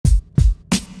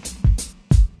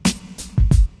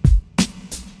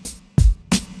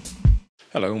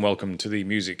Hello and welcome to the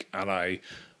Music Ally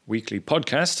Weekly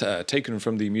podcast, taken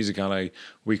from the Music Ally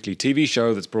Weekly TV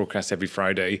show that's broadcast every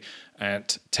Friday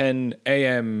at 10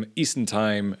 a.m. Eastern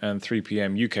Time and 3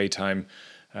 p.m. UK time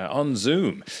on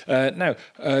Zoom.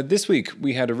 This week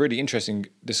we had a really interesting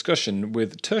discussion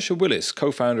with Tersha Willis,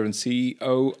 co-founder and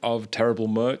CEO of Terrible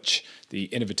Merch, the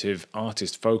innovative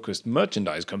artist-focused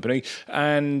merchandise company,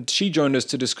 and she joined us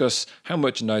to discuss how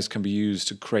merchandise can be used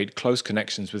to create close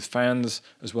connections with fans,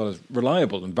 as well as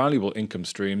reliable and valuable income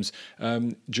streams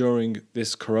during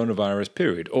this coronavirus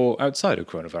period, or outside of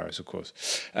coronavirus, of course.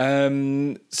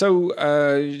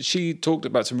 She talked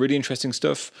about some really interesting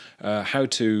stuff, how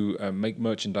to make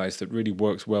merchandise that really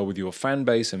works well with your fan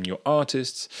base and your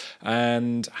artists,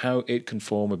 and how it can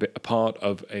form a part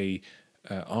of a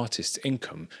artist's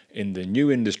income in the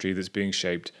new industry that's being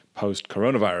shaped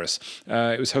post-coronavirus.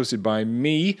 It was hosted by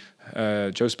me,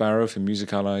 Joe Sparrow from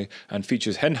Music Ally, and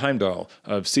features Hen Heimdall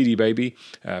of CD Baby,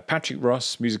 Patrick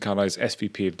Ross, Music Ally's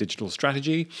SVP of Digital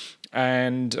Strategy,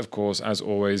 and, of course, as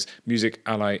always, Music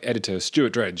Ally editor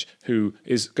Stuart Dredge, who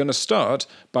is going to start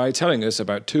by telling us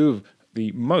about two of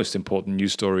the most important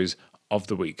news stories of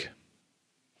the week.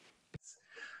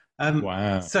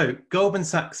 Wow. So Goldman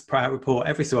Sachs put out a report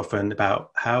every so often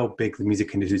about how big the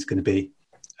music industry is going to be.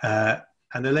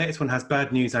 And the latest one has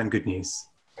bad news and good news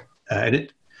in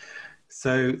it.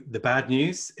 So the bad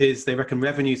news is they reckon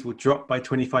revenues will drop by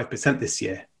 25% this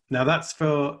year. Now that's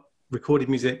for recorded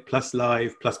music plus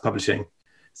live plus publishing.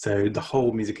 So the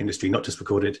whole music industry, not just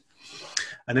recorded.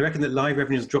 And they reckon that live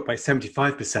revenues will drop by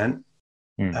 75%.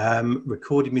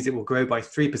 Recorded music will grow by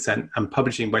 3% and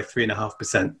publishing by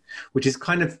 3.5%, which is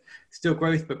kind of still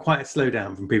growth, but quite a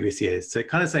slowdown from previous years. So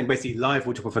kind of saying basically live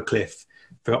will drop off a cliff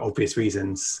for obvious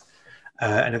reasons,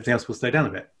 and everything else will slow down a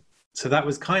bit. So that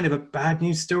was kind of a bad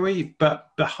news story,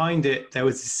 but behind it, there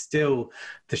was still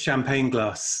the champagne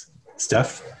glass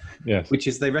stuff, yes, which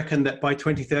is they reckon that by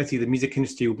 2030, the music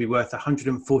industry will be worth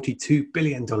 $142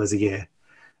 billion a year,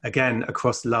 again,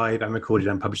 across live and recorded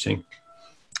and publishing.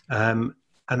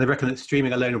 And they reckon that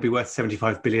streaming alone will be worth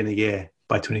 $75 billion a year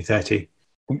by 2030.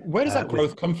 Where does that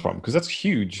growth come from? Because that's a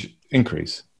huge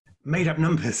increase. Made up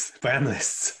numbers by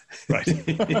analysts. Right.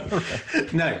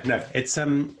 No. It's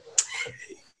so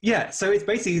it's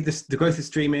basically the growth of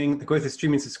streaming, the growth of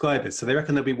streaming subscribers. So they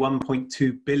reckon there'll be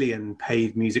 1.2 billion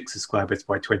paid music subscribers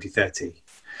by 2030.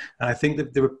 And I think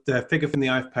that the figure from the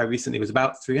IFPA recently was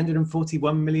about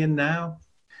 341 million now.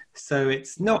 So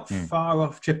it's not far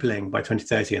off tripling by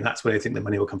 2030, and that's where they think the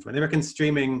money will come from. They reckon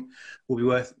streaming will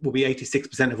be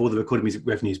 86% of all the recorded music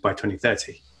revenues by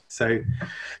 2030. So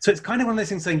it's kind of one of those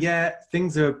things saying, yeah,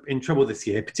 things are in trouble this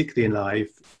year, particularly in live,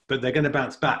 but they're going to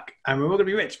bounce back, and we're all going to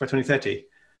be rich by 2030.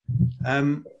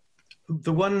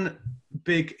 The one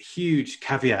big, huge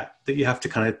caveat that you have to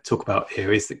kind of talk about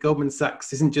here is that Goldman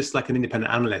Sachs isn't just like an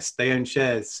independent analyst. They own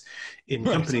shares in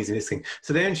companies in this thing.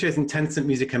 So they own shares in Tencent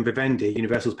Music and Vivendi,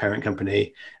 Universal's parent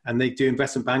company, and they do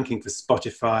investment banking for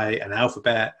Spotify and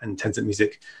Alphabet and Tencent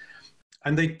Music.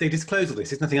 And they disclose all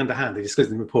this. There's nothing underhand. They disclose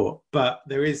in the report. But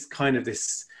there is kind of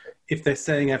this, if they're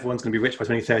saying everyone's going to be rich by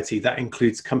 2030, that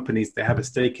includes companies they have a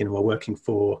stake in or are working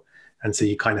for. And so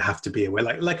you kind of have to be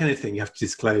aware, like anything, you have to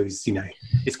disclose,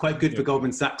 it's quite good for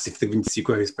Goldman Sachs if the industry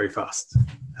grows very fast.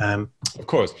 Of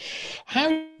course.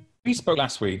 How we spoke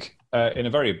last week in a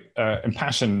very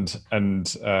impassioned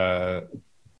and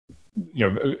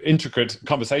intricate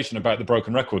conversation about the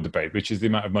broken record debate, which is the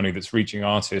amount of money that's reaching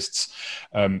artists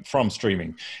from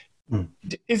streaming.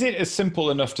 Is it as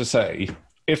simple enough to say,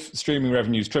 if streaming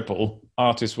revenues triple,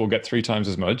 artists will get 3 times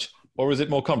as much, or is it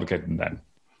more complicated than that?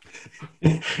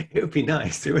 It would be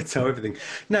nice. It would tell everything.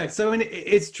 No, so I mean,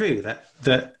 it's true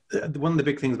that one of the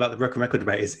big things about the broken record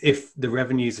debate is if the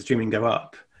revenues of streaming go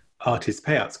up, artists'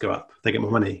 payouts go up. They get more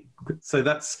money. So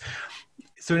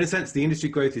in a sense, the industry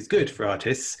growth is good for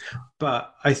artists.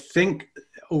 But I think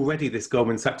already this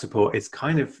Goldman Sachs report is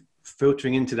kind of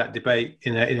filtering into that debate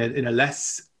in a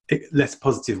less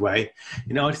positive way.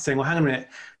 Artists saying, well, hang on a minute.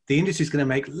 The industry is going to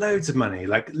make loads of money,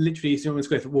 like literally enormous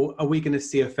growth. Well, are we going to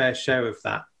see a fair share of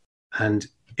that? And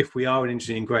if we are an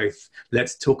industry in growth,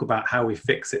 let's talk about how we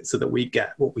fix it so that we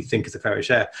get what we think is a fair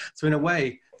share. So in a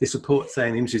way, this report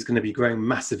saying the industry is going to be growing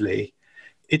massively,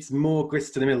 it's more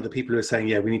grist to the middle, the people who are saying,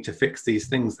 yeah, we need to fix these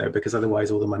things though, because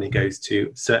otherwise all the money goes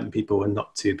to certain people and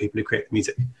not to people who create the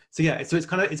music. So yeah, so it's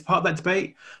part of that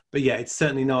debate, but yeah, it's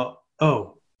certainly not,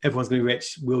 everyone's going to be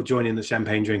rich, we'll join in the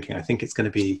champagne drinking. I think it's going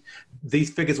to be, these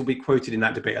figures will be quoted in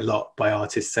that debate a lot by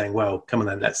artists saying, well, come on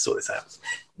then, let's sort this out.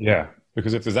 Yeah.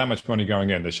 Because if there's that much money going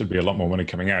in, there should be a lot more money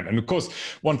coming out. And of course,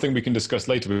 one thing we can discuss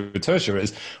later with Tersha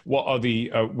is what are the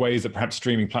ways that perhaps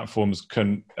streaming platforms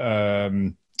can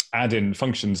add in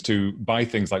functions to buy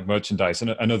things like merchandise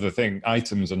and other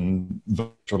items and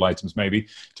virtual items maybe,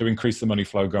 to increase the money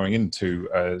flow going into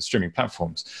streaming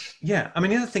platforms. Yeah, I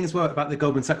mean, the other thing as well about the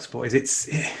Goldman Sachs report is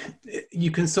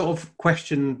you can sort of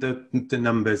question the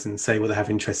numbers and say, well, they have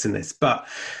interest in this, but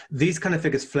these kind of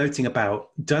figures floating about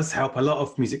does help a lot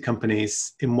of music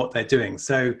companies in what they're doing.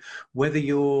 So whether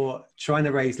you're trying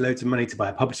to raise loads of money to buy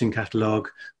a publishing catalog,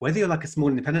 whether you're like a small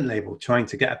independent label trying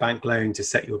to get a bank loan to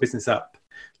set your business up,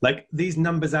 like these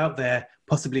numbers out there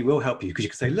possibly will help you, because you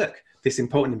can say, look, this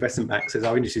important investment bank says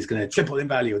our industry is going to triple in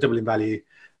value or double in value.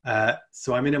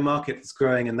 So I'm in a market that's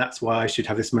growing, and that's why I should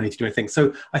have this money to do anything.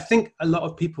 So I think a lot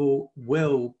of people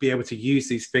will be able to use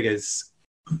these figures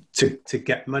to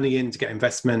get money in, to get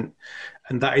investment,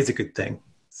 and that is a good thing.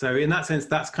 So in that sense,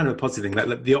 that's kind of a positive thing.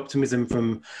 Like the optimism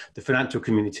from the financial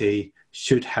community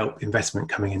should help investment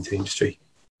coming into the industry.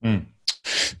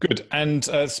 Good. And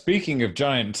speaking of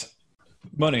giant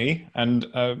money and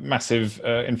massive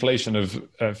inflation of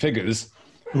figures,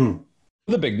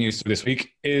 the big news this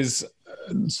week is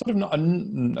sort of not a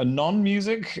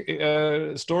non-music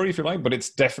story, if you like, but it's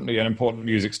definitely an important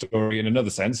music story in another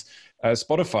sense.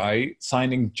 Spotify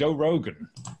signing Joe Rogan.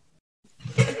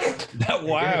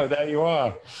 Wow, there you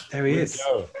are. There he is.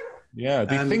 Joe. Yeah,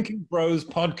 the Thinking Bros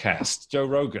podcast, Joe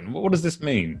Rogan. What does this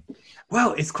mean?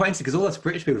 Well, it's quite interesting because all us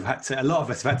British people a lot of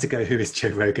us have had to go, who is Joe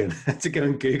Rogan? to go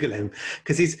and Google him,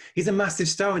 because he's a massive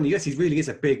star in the US. He really is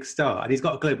a big star, and he's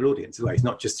got a global audience as well. He's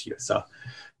not just a US star.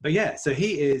 But yeah, so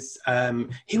he is,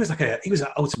 he was an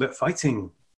Ultimate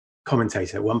Fighting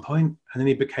commentator at one point, and then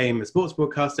he became a sports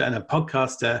broadcaster and a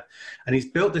podcaster, and he's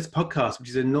built this podcast, which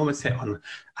is an enormous hit on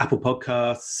Apple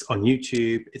Podcasts, on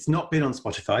YouTube. It's not been on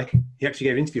Spotify. He actually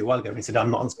gave an interview a while ago and he said,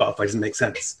 I'm not on Spotify, it doesn't make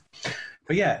sense.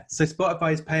 But yeah, so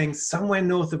Spotify is paying somewhere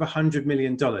north of $100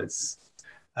 million.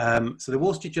 So the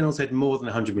Wall Street Journal said more than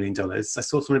 $100 million. I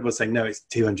saw some people saying, no, it's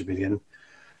 $200 million,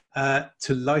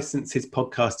 to license his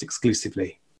podcast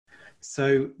exclusively.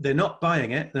 So they're not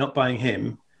buying it, they're not buying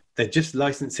him, they're just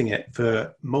licensing it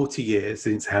for multi-years,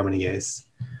 since how many years.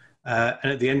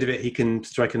 And at the end of it, he can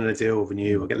strike another deal or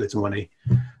renew or get a little money.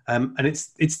 And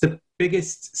it's the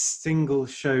biggest single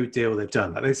show deal they've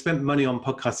done. Like, they've spent money on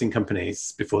podcasting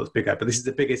companies before it's bigger, but this is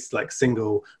the biggest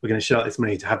single, we're going to shell out this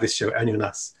money to have this show only on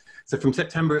us. So from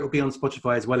September, it will be on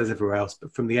Spotify as well as everywhere else.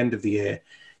 But from the end of the year,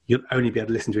 you'll only be able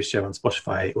to listen to his show on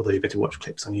Spotify, although you'll be able to watch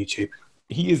clips on YouTube.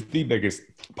 He is the biggest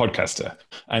podcaster,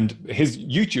 and his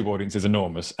YouTube audience is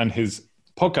enormous, and his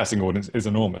podcasting audience is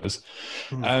enormous.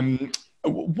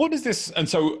 What is this? And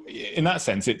so in that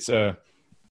sense, it's a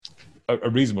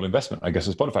reasonable investment, I guess,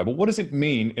 for Spotify. But what does it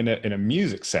mean in a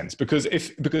music sense? Because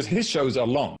his shows are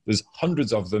long, there's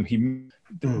hundreds of them.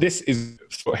 This is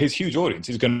for his huge audience.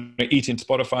 He's going to eat into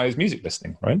Spotify's music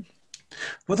listening, right?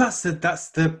 Well, that's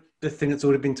the thing that's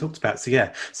already been talked about. So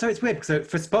yeah, so it's weird because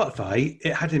for Spotify,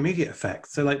 it had an immediate effect.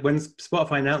 So like when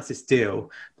Spotify announced this deal,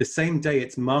 the same day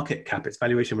its market cap, its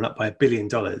valuation went up by $1 billion.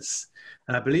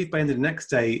 And I believe by the end of the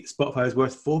next day, Spotify was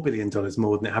worth $4 billion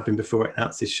more than it had been before it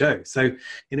announced this show. So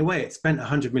in a way, it spent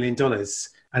 $100 million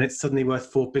and it's suddenly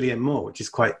worth $4 billion more, which is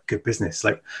quite good business.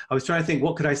 Like, I was trying to think,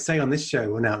 what could I say on this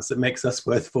show announced that makes us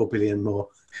worth $4 billion more?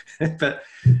 But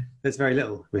there's very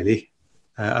little, really.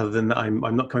 Other than that,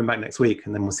 I'm not coming back next week,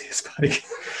 and then we'll see a spike.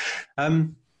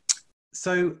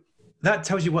 So that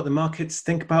tells you what the markets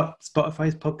think about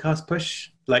Spotify's podcast push.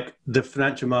 Like, the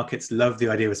financial markets love the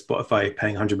idea of Spotify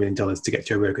paying $100 million to get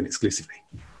Joe Rogan exclusively.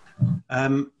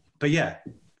 But yeah,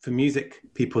 from music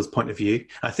people's point of view,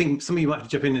 I think some of you might have to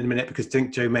jump in a minute because I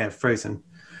think Joe may have frozen.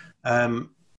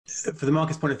 For the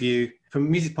market's point of view,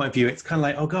 from music point of view, it's kind of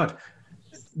like, oh God,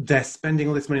 they're spending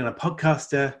all this money on a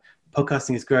podcaster.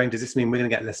 Podcasting is growing. Does this mean we're going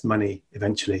to get less money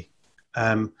eventually?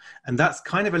 And that's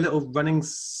kind of a little not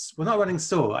running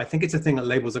sore. I think it's a thing that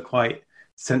labels are quite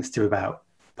sensitive about,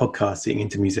 podcasting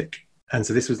into music. And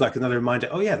so this was like another reminder,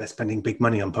 oh yeah, they're spending big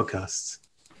money on podcasts.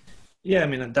 Yeah, I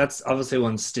mean, that's obviously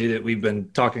one, Stu, that we've been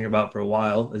talking about for a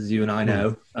while, as you and I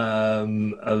know,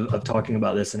 of talking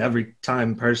about this. And every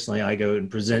time personally I go and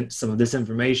present some of this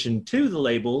information to the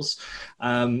labels,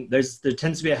 there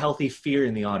tends to be a healthy fear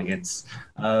in the audience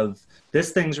of,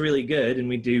 this thing's really good. And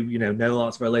we do, know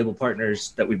lots of our label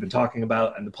partners that we've been talking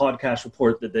about, and the podcast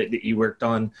report that you worked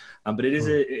on. But it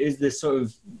is this sort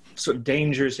of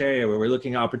dangerous area where we're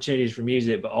looking at opportunities for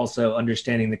music, but also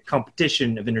understanding the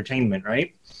competition of entertainment,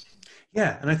 right?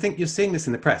 Yeah, and I think you're seeing this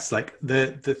in the press. Like,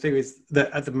 the theory is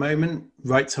that at the moment,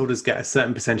 rights holders get a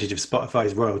certain percentage of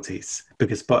Spotify's royalties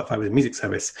because Spotify was a music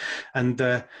service. And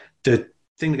the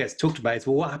thing that gets talked about is,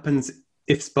 well, what happens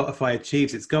if Spotify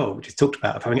achieves its goal, which is talked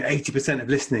about, of having 80% of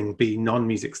listening be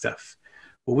non-music stuff?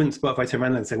 well, wouldn't Spotify turn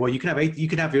around and say, well, you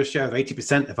could have your share of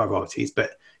 80% of our royalties,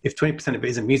 but if 20% of it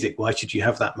isn't music, why should you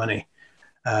have that money?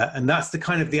 And that's the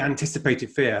kind of the anticipated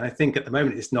fear. And I think at the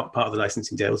moment it's not part of the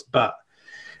licensing deals, but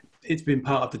it's been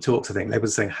part of the talks. I think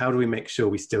labels are saying, how do we make sure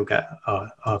we still get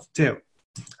our deal?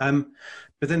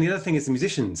 But then the other thing is the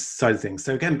musicians side of things.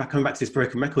 So again, coming back to this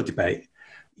broken record debate,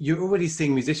 you're already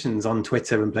seeing musicians on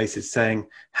Twitter and places saying,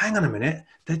 hang on a minute,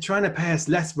 they're trying to pay us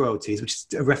less royalties, which is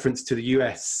a reference to the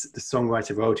US, the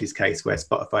songwriter royalties case where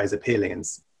Spotify is appealing. And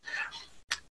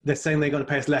they're saying they're going to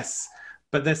pay us less,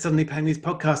 but they're suddenly paying these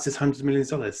podcasters hundreds of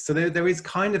millions of dollars. So there is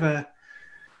kind of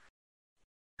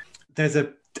there's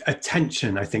a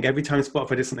tension, I think. Every time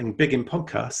Spotify does something big in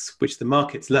podcasts, which the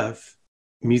markets love,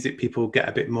 music people get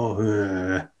a bit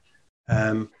more...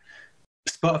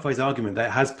 Spotify's argument that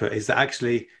it has put is that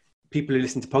actually people who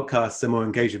listen to podcasts are more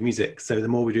engaged with music. So the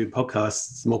more we do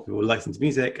podcasts, the more people will listen to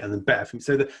music and the better.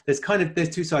 So there's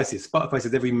two sides to this. Spotify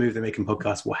says every move they make in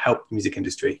podcasts will help the music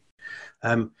industry.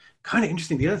 Kind of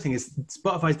interesting. The other thing is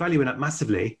Spotify's value went up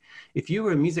massively. If you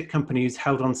were a music company who's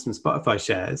held on to some Spotify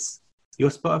shares, your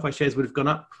Spotify shares would have gone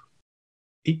up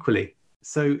equally.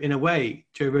 So in a way,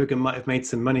 Joe Rogan might have made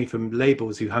some money from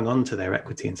labels who hung on to their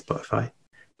equity in Spotify.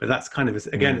 But that's kind of,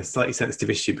 again, a slightly sensitive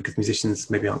issue because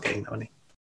musicians maybe aren't getting that money.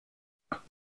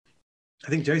 I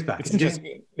think Joe's back. It's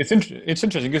interesting. It's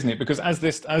interesting, isn't it? Because as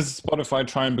Spotify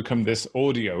try and become this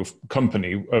audio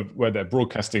company where they're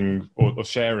broadcasting or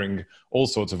sharing all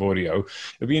sorts of audio,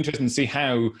 it'll be interesting to see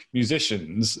how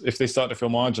musicians, if they start to feel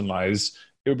marginalized,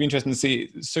 it would be interesting to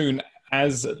see soon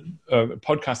as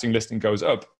podcasting listening goes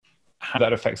up, how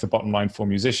that affects the bottom line for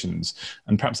musicians.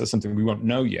 And perhaps that's something we won't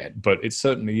know yet, but it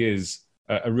certainly is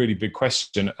a really big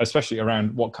question, especially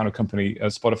around what kind of company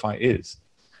Spotify is.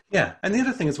 Yeah, and the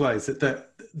other thing as well is that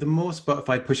the more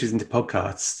Spotify pushes into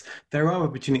podcasts, there are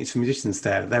opportunities for musicians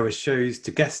there. There are shows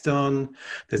to guest on.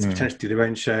 There's potential to do their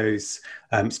own shows.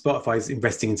 Spotify is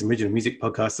investing in some original music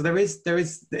podcasts. So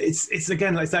it's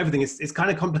again, like everything, it's kind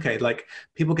of complicated. Like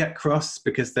people get cross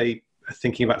because they are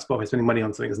thinking about Spotify spending money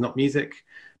on something that's not music.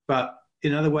 But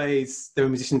in other ways, there are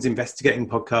musicians investigating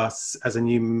podcasts as a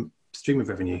new stream of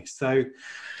revenue. So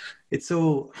it's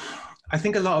all, I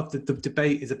think a lot of the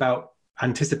debate is about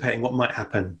anticipating what might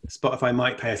happen. Spotify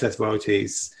might pay us less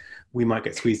royalties. We might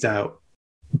get squeezed out.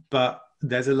 But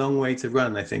there's a long way to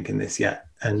run, I think, in this yet.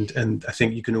 And I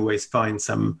think you can always find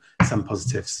some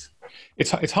positives.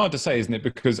 It's hard to say, isn't it?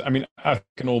 Because, I mean, I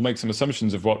can all make some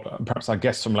assumptions of what perhaps our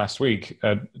guests from last week,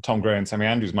 Tom Gray and Sammy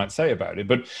Andrews, might say about it.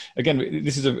 But again,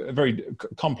 this is a very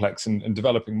complex and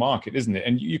developing market, isn't it?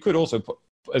 And you could also put,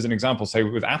 as an example, say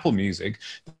with Apple Music,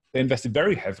 they invested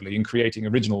very heavily in creating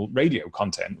original radio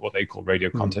content, what they call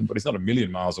radio content, but it's not a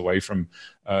million miles away from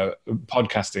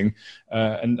podcasting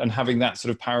and having that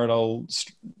sort of parallel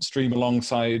stream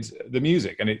alongside the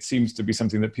music. And it seems to be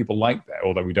something that people like there,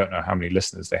 although we don't know how many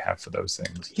listeners they have for those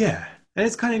things. Yeah. And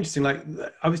it's kind of interesting. Like,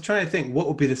 I was trying to think, what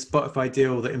would be the Spotify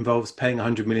deal that involves paying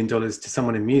 $100 million to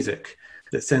someone in music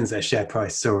that sends their share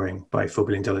price soaring by $4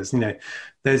 billion? You know,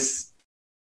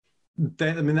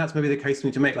 I mean, that's maybe the case we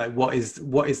need to make. Like, what is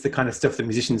the kind of stuff that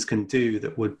musicians can do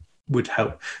that would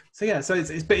help? So yeah, so it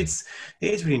is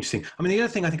really interesting. I mean, the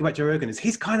other thing I think about Joe Rogan is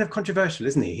he's kind of controversial,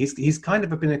 isn't he? He's kind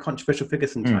of been a controversial figure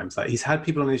sometimes. Like, he's had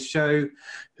people on his show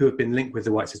who have been linked with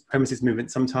the white supremacist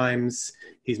movement. Sometimes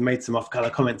he's made some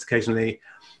off-color comments occasionally.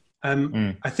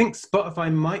 I think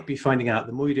Spotify might be finding out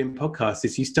the more you do in podcasts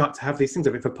is you start to have these things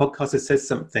of, if a podcaster says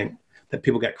something that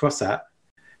people get cross at,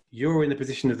 you're in the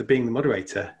position of being the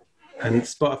moderator. And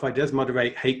Spotify does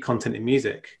moderate hate content in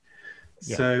music.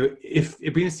 Yeah. So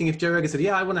it'd be interesting if Joe Rogan said,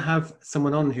 yeah, I want to have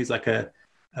someone on who's like a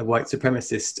white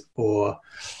supremacist or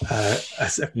I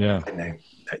don't know,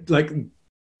 like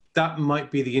that might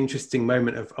be the interesting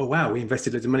moment of, oh, wow, we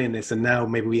invested loads of money in this and now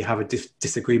maybe we have a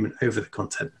disagreement over the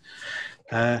content.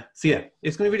 So yeah,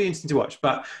 it's going to be really interesting to watch.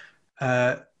 But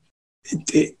the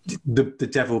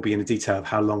devil will be in the detail of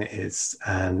how long it is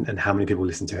and how many people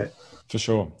listen to it. For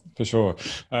sure.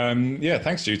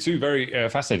 Thanks, Stu. Two very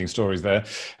fascinating stories there.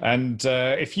 And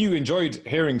if you enjoyed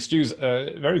hearing Stu's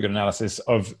very good analysis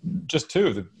of just two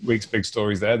of the week's big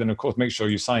stories there, then of course make sure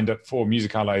you signed up for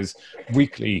Music Ally's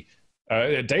weekly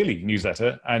daily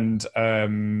newsletter and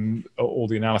all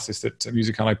the analysis that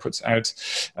Music Ally puts out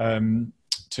to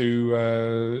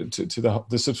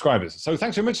the subscribers. So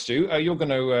thanks very much, Stu. You're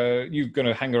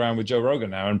gonna hang around with Joe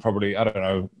Rogan now and probably, I don't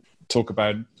know, talk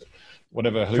about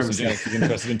whatever hallucinogenics he's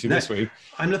interested into this week.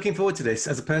 I'm looking forward to this.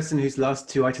 As a person whose last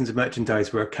two items of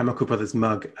merchandise were a Chemical Brothers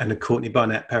mug and a Courtney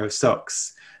Barnett pair of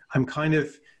socks, I'm kind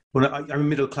of Well, I'm a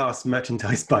middle-class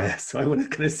merchandise buyer, so I want to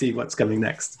kind of see what's coming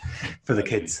next for the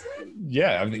kids.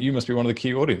 Yeah, I mean, you must be one of the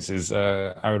key audiences,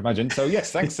 I would imagine. So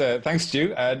yes, thanks,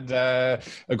 Stu, and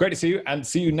great to see you, and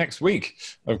see you next week,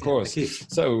 of course. Thank you.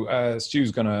 So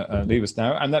Stu's going to leave us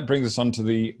now, and that brings us on to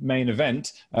the main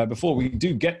event. Before we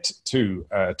do get to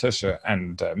Tersha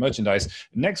and merchandise,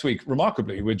 next week,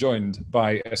 remarkably, we're joined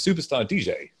by a superstar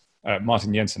DJ,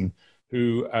 Martin Jensen,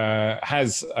 who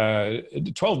has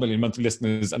 12 million monthly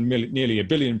listeners and nearly 1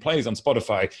 billion plays on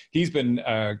Spotify. He's been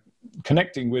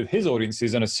connecting with his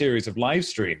audiences on a series of live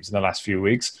streams in the last few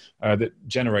weeks that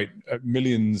generate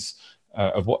millions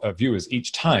of viewers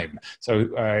each time. So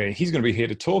he's going to be here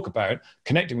to talk about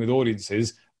connecting with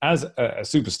audiences as a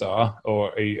superstar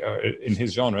or in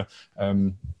his genre,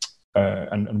 and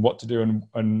what to do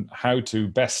and how to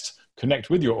best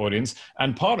connect with your audience.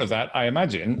 And part of that, I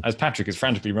imagine, as Patrick is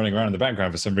frantically running around in the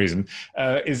background for some reason,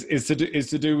 is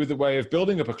to do with the way of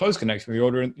building up a close connection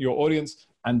with your audience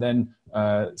and then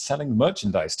selling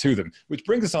merchandise to them, which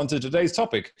brings us on to today's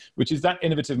topic, which is that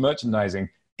innovative merchandising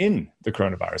in the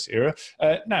coronavirus era.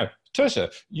 Now,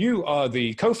 Tersha, you are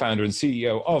the co-founder and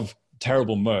CEO of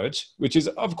Terrible Merch, which is,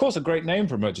 of course, a great name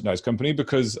for a merchandise company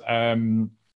because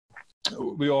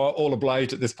we are all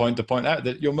obliged at this point to point out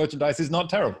that your merchandise is not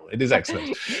terrible. It is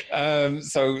excellent.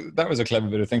 So that was a clever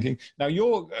bit of thinking. Now,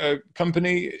 your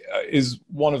company is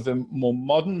one of the more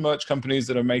modern merch companies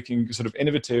that are making sort of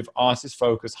innovative,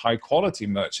 artist-focused, high-quality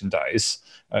merchandise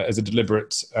as a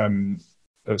deliberate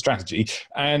strategy.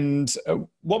 And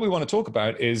what we want to talk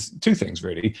about is two things,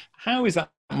 really. How is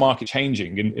that market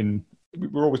changing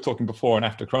we're always talking before and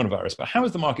after coronavirus, but how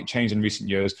has the market changed in recent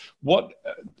years? What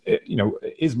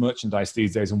is merchandise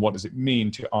these days, and what does it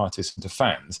mean to artists and to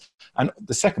fans? And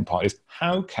the second part is,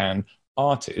 how can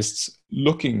artists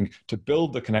looking to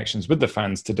build the connections with the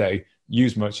fans today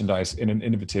use merchandise in an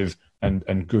innovative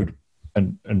and good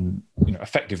and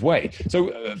effective way?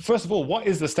 So first of all, what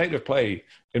is the state of play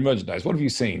in merchandise? What have you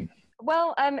seen?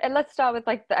 Well, and let's start with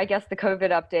the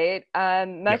COVID update.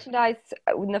 Merchandise,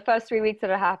 in the first 3 weeks that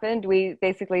it happened, we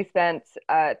basically spent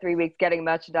 3 weeks getting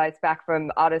merchandise back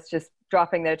from artists just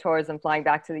dropping their tours and flying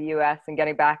back to the US and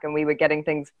getting back. And we were getting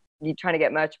things, trying to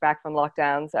get merch back from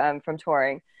lockdowns, from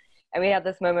touring. And we had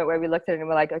this moment where we looked at it and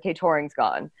we're like, okay, touring's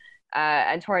gone.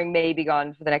 And touring may be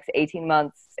gone for the next 18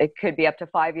 months. It could be up to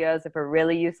 5 years if we're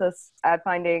really useless at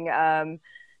finding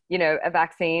a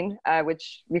vaccine,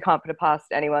 which we can't put it past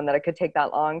anyone that it could take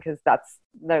that long because that's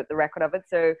the record of it.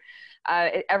 So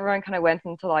everyone kind of went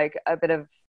into like a bit of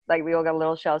like, we all got a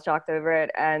little shell shocked over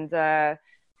it. And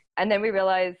then we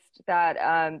realized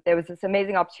that there was this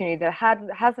amazing opportunity that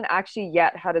hasn't actually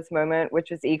yet had its moment,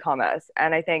 which was e-commerce.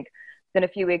 And I think in a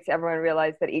few weeks, everyone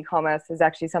realized that e-commerce is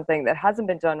actually something that hasn't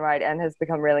been done right and has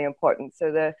become really important.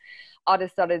 So the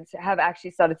artists started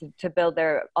to build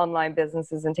their online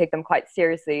businesses and take them quite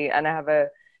seriously and have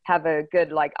a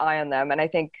good eye on them. And I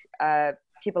think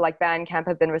people like Bandcamp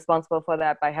have been responsible for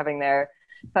that by having that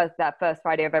first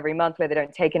Friday of every month where they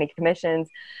don't take any commissions,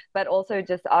 but also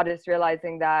just artists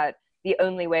realizing that the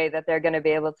only way that they're going to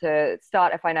be able to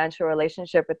start a financial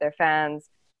relationship with their fans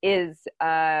is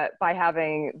by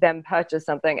having them purchase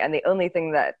something. And the only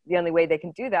way they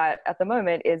can do that at the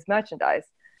moment is merchandise.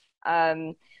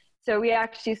 So we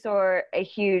actually saw a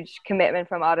huge commitment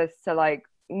from artists to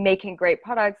making great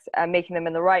products, making them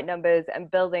in the right numbers, and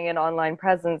building an online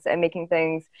presence and making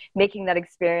that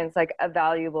experience a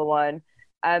valuable one.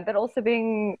 But also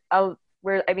we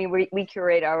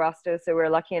curate our roster, so we're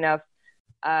lucky enough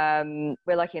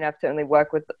to only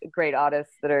work with great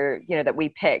artists that are that we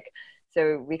pick.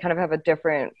 So we kind of have a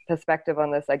different perspective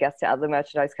on this, I guess, to other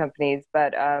merchandise companies.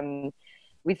 But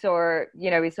we saw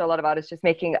a lot of artists just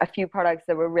making a few products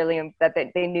that were really, that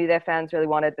they knew their fans really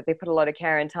wanted, that they put a lot of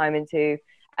care and time into,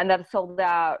 and that sold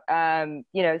out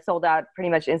pretty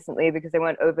much instantly because they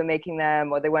weren't over making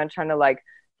them, or they weren't trying to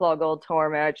flog old tour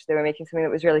merch. They were making something that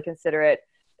was really considerate,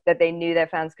 that they knew their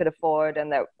fans could afford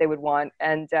and that they would want.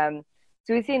 And so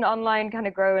we've seen online kind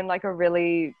of grow in a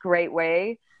really great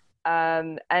way.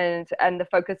 And the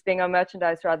focus being on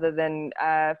merchandise rather than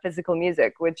physical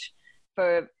music, which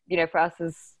for us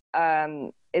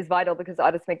is vital because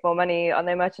artists make more money on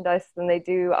their merchandise than they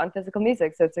do on physical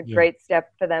music. So it's a great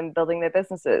step for them building their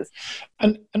businesses.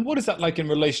 And what is that like in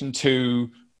relation to,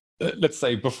 let's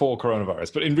say, before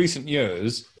coronavirus? But in recent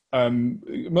years,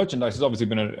 merchandise has obviously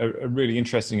been a really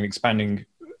interesting and expanding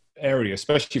area,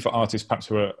 especially for artists perhaps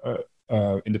who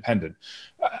are independent.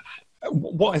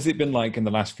 What has it been like in the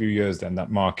last few years then,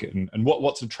 that market, and what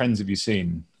sort of trends have you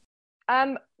seen?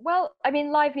 Well, I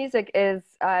mean, live music kind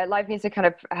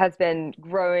of has been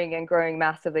growing and growing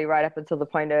massively right up until the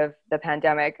point of the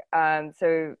pandemic.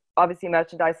 So obviously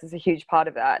merchandise is a huge part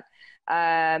of that.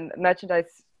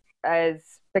 Merchandise has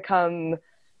become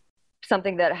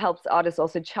something that helps artists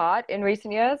also chart in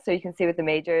recent years. So you can see with the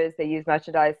majors, they use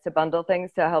merchandise to bundle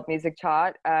things to help music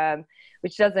chart,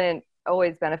 which doesn't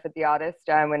always benefit the artist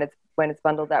when it's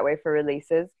bundled that way for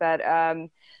releases. But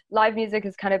live music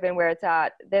has kind of been where it's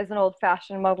at. There's an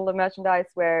old-fashioned model of merchandise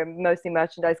where mostly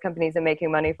merchandise companies are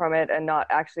making money from it and not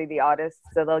actually the artists.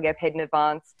 So they'll get paid in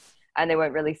advance and they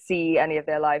won't really see any of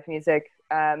their live music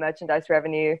merchandise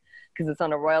revenue because it's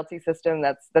on a royalty system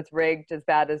that's rigged, as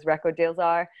bad as record deals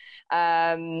are.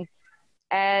 And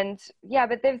yeah,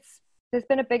 but there's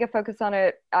been a bigger focus on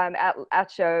it at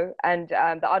show, and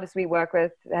the artists we work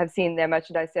with have seen their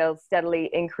merchandise sales steadily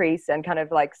increase and kind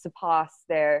of like surpass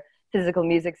their physical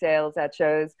music sales at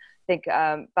shows. I think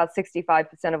about 65%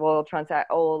 of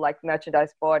all like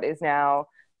merchandise bought is now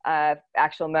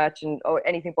actual merch, or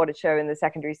anything bought at show in the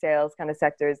secondary sales kind of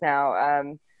sector is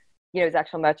now is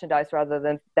actual merchandise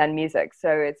rather than music. So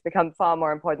it's become far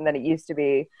more important than it used to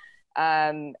be.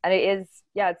 And it is,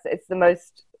 it's the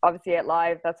most, obviously at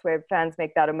live, that's where fans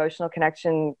make that emotional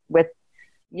connection with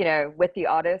the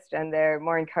artist, and they're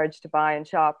more encouraged to buy and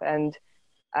shop. And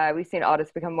we've seen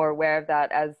artists become more aware of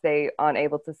that as they aren't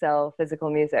able to sell physical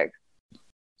music.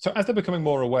 So as they're becoming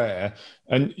more aware,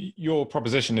 and your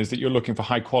proposition is that you're looking for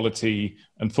high quality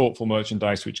and thoughtful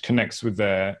merchandise which connects with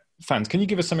their fans, can you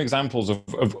give us some examples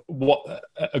of what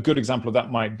a good example of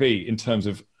that might be in terms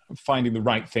of finding the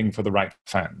right thing for the right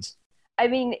fans? I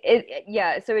mean,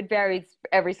 so it varies.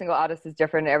 Every single artist is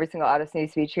different. Every single artist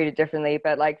needs to be treated differently.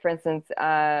 But like, for instance,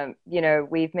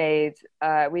 we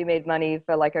made money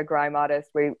for like a grime artist.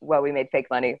 We made fake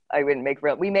money. I wouldn't make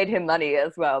real. We made him money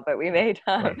as well, but we made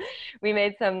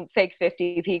some fake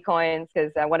 50p coins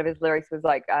because one of his lyrics was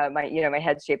like, my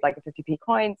head's shaped like a 50p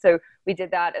coin. So we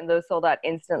did that, and those sold out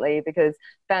instantly because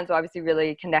fans were obviously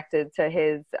really connected to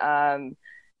his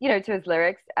to his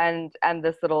lyrics, and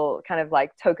this little kind of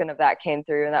like token of that came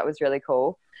through, and that was really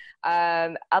cool.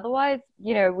 Otherwise,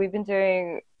 we've been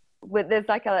doing there's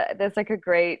like a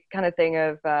great kind of thing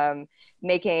of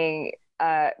making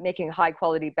high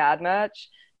quality bad merch,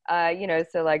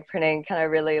 so like printing kind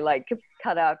of really like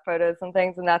cut out photos and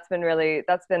things, and that's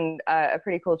been a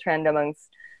pretty cool trend amongst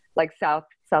like South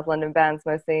London bands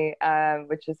mostly,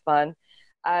 which is fun.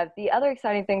 The other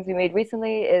exciting things we made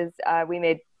recently is we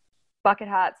made bucket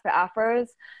hats for afros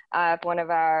for one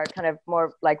of our kind of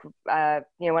more like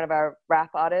one of our rap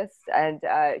artists, and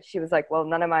she was like, well,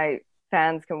 none of my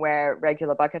fans can wear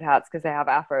regular bucket hats because they have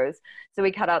afros, so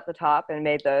we cut out the top and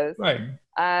made those. Right.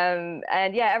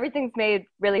 And yeah, everything's made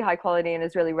really high quality and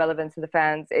is really relevant to the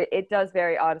fans. It does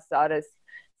vary artist to artist.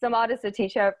 Some artists are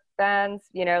t-shirt fans,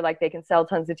 like they can sell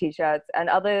tons of t-shirts, and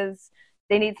others,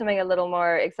 they need something a little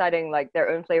more exciting, like their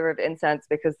own flavor of incense,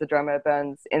 because the drummer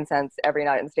burns incense every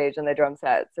night on stage on their drum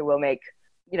set. So we'll make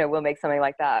something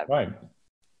like that.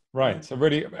 Right. So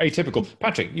really atypical.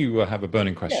 Patrick, you have a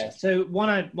burning question. Yeah. So one,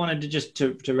 I wanted to just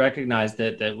to recognize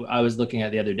that I was looking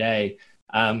at the other day,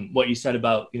 what you said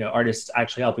about, artists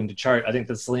actually helping to chart. I think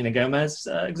the Selena Gomez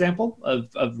example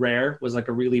of Rare was like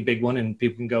a really big one, and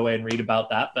people can go away and read about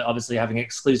that. But obviously having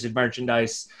exclusive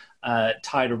merchandise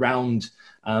tied around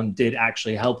did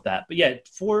actually help that. But yeah,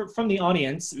 from the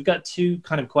audience, we've got two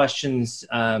kind of questions,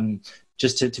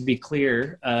 just to be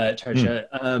clear,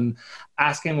 Tersha,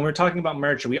 asking, when we're talking about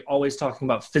merch, are we always talking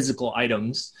about physical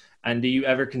items? And do you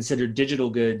ever consider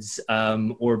digital goods?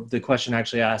 Or the question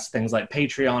actually asks things like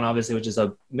Patreon, obviously, which is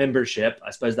a membership. I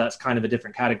suppose that's kind of a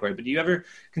different category. But do you ever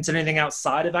consider anything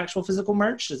outside of actual physical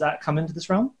merch? Does that come into this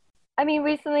realm? I mean,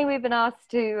 recently we've been asked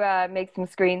to make some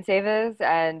screensavers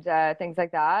and things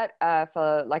like that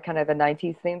for like kind of a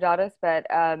 90s themed artist. But,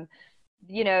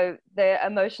 the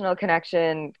emotional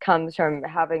connection comes from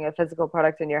having a physical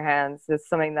product in your hands. It's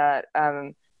something that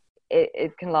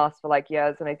it can last for like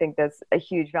years. And I think there's a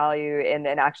huge value in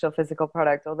an actual physical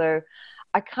product. Although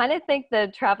I kind of think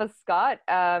that Travis Scott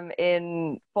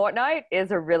in Fortnite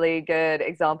is a really good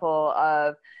example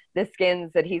of the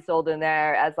skins that he sold in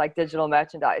there as like digital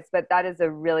merchandise, but that is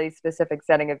a really specific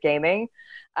setting of gaming.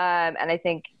 And I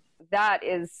think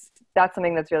that's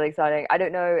something that's really exciting. I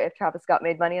don't know if Travis Scott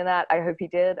made money on that. I hope he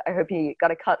did. I hope he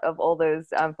got a cut of all those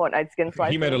Fortnite skin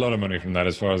slices. He made a lot of money from that,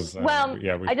 as far as I don't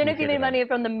know if he made money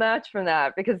from the merch from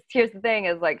that, because here's the thing: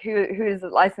 is like who's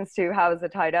it licensed to? How is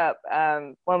it tied up?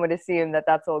 One would assume that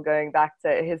that's all going back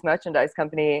to his merchandise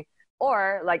company.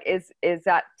 Or like, is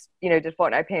that, did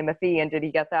Fortnite pay him a fee and did he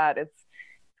get that? It's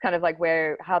kind of like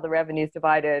how the revenue is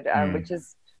divided, which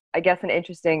is, I guess, an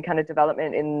interesting kind of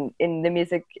development in the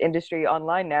music industry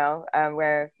online now,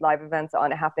 where live events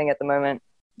aren't happening at the moment.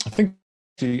 I think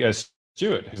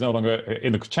Stewart, who's no longer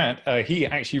in the chat, he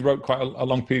actually wrote quite a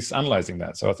long piece analyzing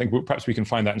that. So I think perhaps we can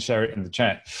find that and share it in the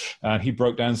chat. He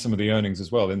broke down some of the earnings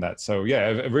as well in that. So yeah,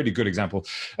 a really good example.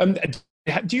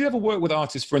 Do you ever work with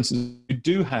artists, for instance, who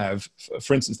do have,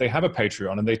 for instance, they have a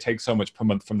Patreon and they take so much per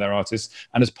month from their artists,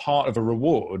 and as part of a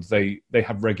reward, they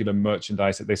have regular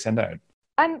merchandise that they send out?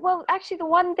 Well, actually, the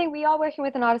one thing we are working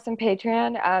with an artist on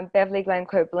Patreon, Beverly Glenn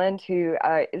Copeland, who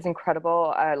is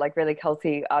incredible, like really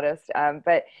culty artist.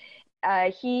 But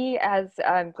he has,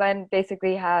 Glenn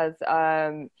basically has,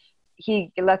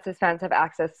 he lets his fans have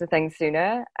access to things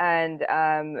sooner, and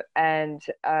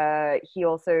he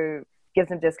also gives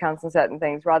them discounts on certain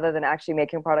things rather than actually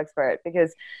making products for it.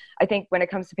 Because I think when it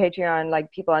comes to Patreon,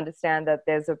 like, people understand that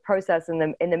there's a process in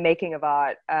the making of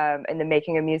art, in the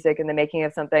making of music, in the making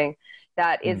of something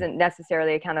that isn't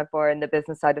necessarily accounted for in the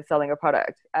business side of selling a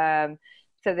product.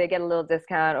 So they get a little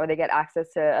discount, or they get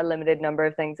access to a limited number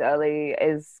of things early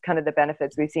is kind of the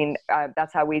benefits we've seen.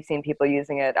 That's how we've seen people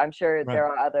using it. I'm sure there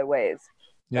are other ways.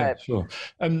 Yeah, sure.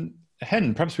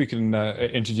 Hen, perhaps we can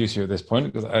introduce you at this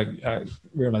point, because I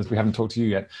realize we haven't talked to you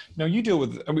yet. Now, you deal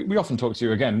with, we often talk to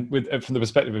you again with from the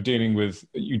perspective of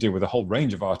you deal with a whole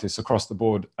range of artists across the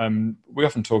board. We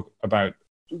often talk about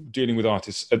dealing with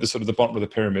artists at the sort of the bottom of the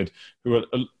pyramid who are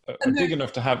big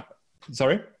enough to have,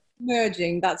 sorry?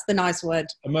 Emerging, that's the nice word.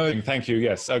 Emerging, thank you,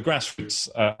 yes. Grassroots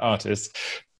artists.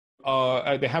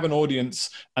 They have an audience,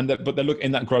 but they're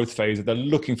in that growth phase. They're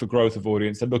looking for growth of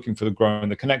audience. They're looking for the growth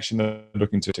and the connection. They're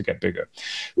looking to get bigger.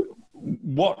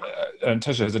 What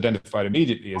Tersha has identified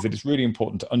immediately is that it's really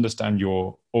important to understand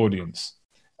your audience.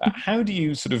 How do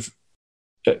you sort of?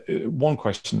 One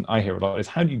question I hear a lot is,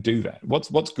 how do you do that?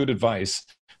 What's good advice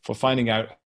for finding out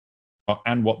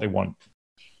and what they want?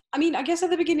 I mean, I guess at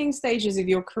the beginning stages of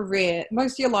your career,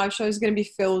 most of your live shows are going to be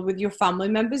filled with your family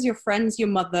members, your friends, your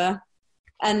mother,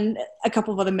 and a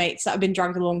couple of other mates that have been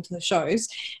dragged along to the shows.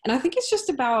 And I think it's just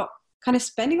about kind of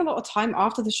spending a lot of time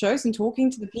after the shows and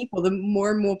talking to the people, the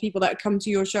more and more people that come to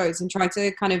your shows, and try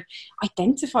to kind of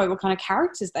identify what kind of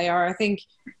characters they are. I think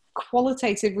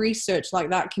qualitative research like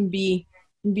that can be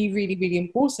really, really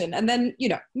important. And then, you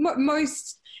know,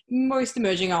 most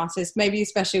emerging artists, maybe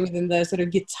especially within the sort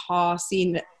of guitar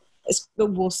scene,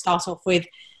 will start off with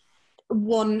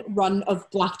one run of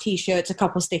black t-shirts, a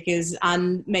couple stickers,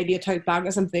 and maybe a tote bag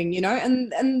or something, you know,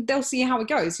 and they'll see how it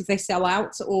goes, if they sell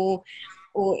out or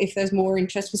if there's more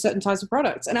interest for certain types of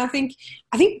products. And I think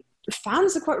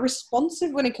fans are quite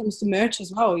responsive when it comes to merch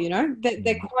as well, you know.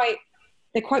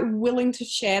 They're quite willing to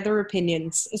share their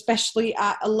opinions, especially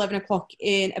at 11 o'clock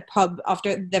in a pub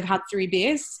after they've had 3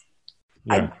 beers.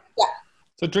 Yeah.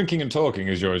 So drinking and talking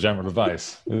is your general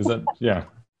advice. Is that, yeah,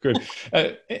 good.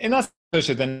 In that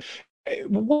situation, then,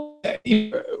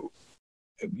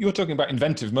 you're talking about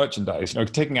inventive merchandise, you know,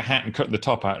 taking a hat and cutting the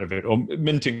top out of it, or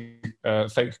minting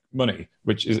fake money,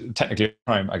 which is technically a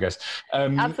crime, I guess.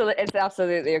 Absolutely, it's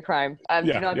absolutely a crime.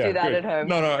 Do not do that at home.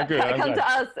 No, good. Come to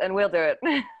us and we'll do it.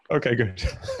 Okay, good.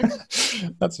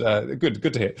 That's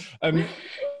good to hear.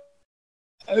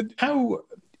 How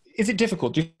is it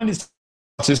difficult? Do you find it's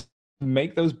to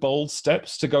make those bold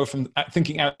steps to go from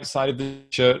thinking outside of the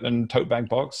shirt and tote bag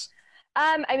box?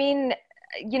 I mean,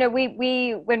 you know,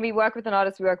 we when we work with an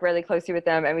artist, we work really closely with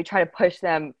them, and we try to push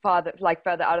them further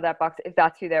out of that box if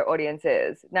that's who their audience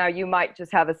is. Now, you might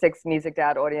just have a 6 Music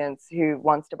Dad audience who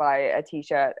wants to buy a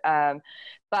t-shirt,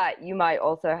 but you might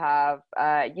also have,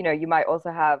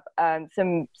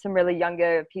 some really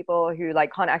younger people who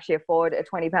like can't actually afford a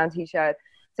 £20 t-shirt.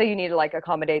 So you need to like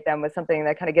accommodate them with something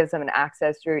that kind of gives them an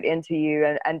access route into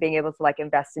you and being able to like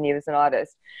invest in you as an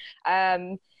artist.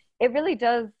 It really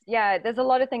does. Yeah, there's a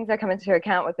lot of things that come into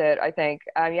account with it. I think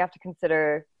you have to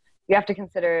consider, the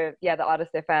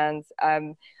artists, their fans.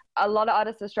 A lot of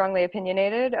artists are strongly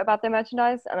opinionated about their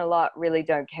merchandise, and a lot really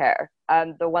don't care.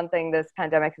 The one thing this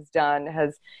pandemic has done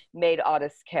has made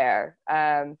artists care.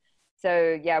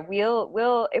 So yeah,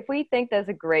 we'll if we think there's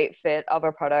a great fit of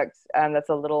a product that's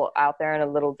a little out there and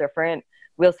a little different,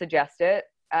 we'll suggest it,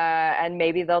 and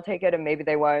maybe they'll take it and maybe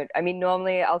they won't. I mean,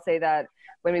 normally I'll say that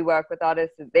when we work with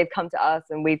artists, they've come to us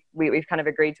and we've kind of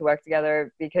agreed to work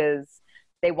together because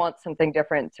they want something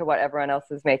different to what everyone else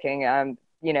is making.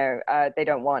 They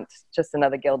don't want just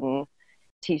another Gildan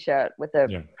t-shirt with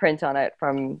a print on it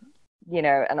from, you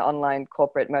know, an online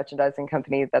corporate merchandising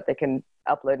company that they can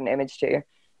upload an image to.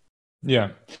 Yeah.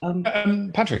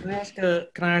 Patrick,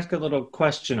 can I ask a little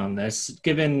question on this?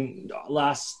 Given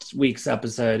last week's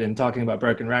episode and talking about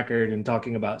Broken Record and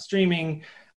talking about streaming,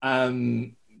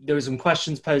 there were some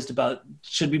questions posed about,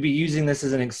 should we be using this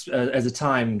as a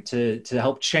time to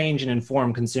help change and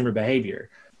inform consumer behavior?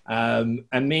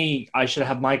 And me, I should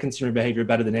have my consumer behavior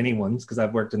better than anyone's because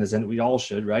I've worked in this, and we all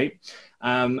should, right?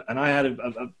 And I had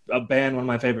a band, one of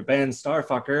my favorite bands,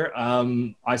 Starfucker.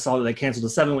 I saw that they canceled a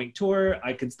 7-week tour.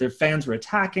 Their fans were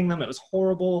attacking them. It was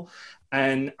horrible.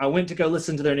 And I went to go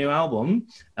listen to their new album,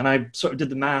 and I sort of did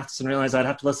the maths and realized I'd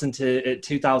have to listen to it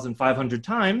 2,500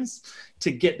 times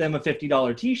to get them a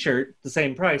 $50 t-shirt, the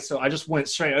same price. So I just went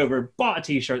straight over, bought a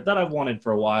t-shirt that I've wanted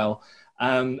for a while.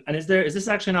 And is this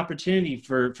actually an opportunity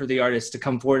for the artists to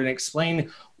come forward and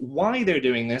explain why they're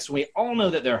doing this? We all know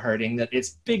that they're hurting, that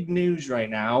it's big news right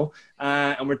now.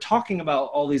 And we're talking about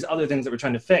all these other things that we're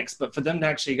trying to fix, but for them to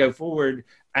actually go forward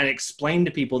and explain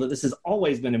to people that this has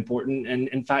always been important. And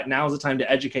in fact, now is the time to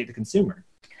educate the consumer.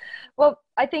 Well,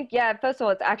 I think, yeah, first of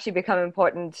all, it's actually become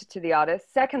important to the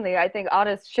artists. Secondly, I think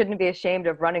artists shouldn't be ashamed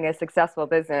of running a successful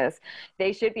business.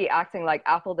 They should be acting like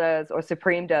Apple does or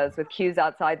Supreme does, with queues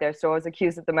outside their stores or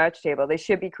queues at the merch table. They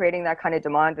should be creating that kind of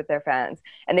demand with their fans,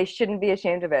 and they shouldn't be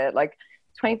ashamed of it. Like,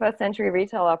 21st century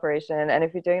retail operation, and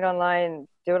if you're doing it online,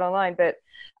 do it online. But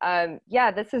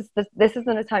yeah, this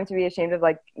isn't a time to be ashamed of,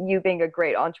 like, you being a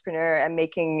great entrepreneur and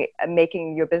making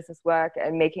your business work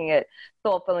and making it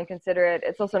thoughtful and considerate.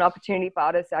 It's also an opportunity for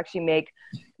artists to actually make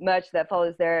merch that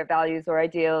follows their values or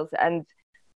ideals. And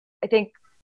I think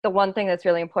the one thing that's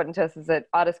really important to us is that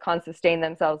artists can't sustain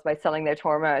themselves by selling their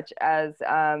tour merch and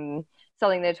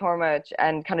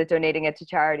kind of donating it to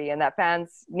charity, and that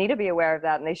fans need to be aware of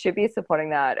that, and they should be supporting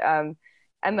that.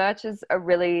 And merch is a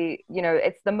really,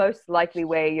 it's the most likely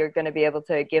way you're going to be able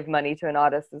to give money to an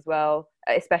artist as well,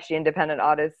 especially independent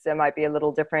artists. It might be a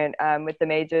little different with the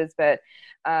majors, but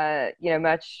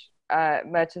merch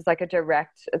is like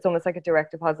it's almost like a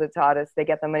direct deposit to artists. They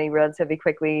get the money relatively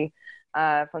quickly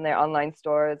from their online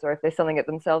stores, or if they're selling it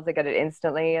themselves, they get it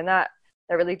instantly, and that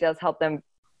really does help them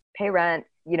pay rent,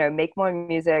 make more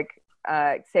music,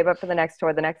 save up for the next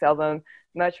tour, the next album.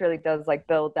 Merch really does like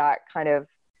build that kind of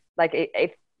like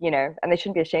and they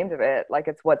shouldn't be ashamed of it. Like,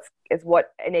 it's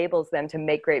what enables them to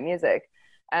make great music.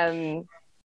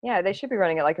 Yeah, they should be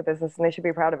running it like a business, and they should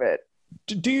be proud of it.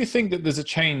 Do you think that there's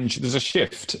a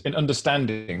shift in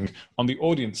understanding on the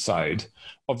audience side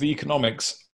of the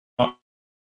economics,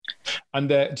 and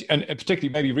particularly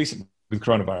maybe recently with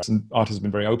coronavirus, and artists have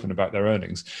been very open about their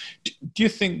earnings? Do you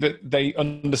think that they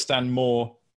understand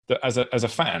more that as a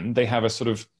fan, they have a sort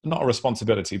of, not a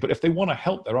responsibility, but if they want to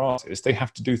help their artists, they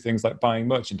have to do things like buying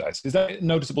merchandise? Is that a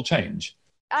noticeable change?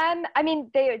 I mean,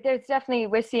 there's definitely,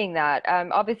 we're seeing that.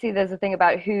 Obviously, there's a thing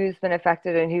about who's been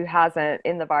affected and who hasn't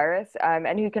in the virus,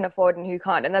 and who can afford and who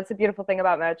can't. And that's the beautiful thing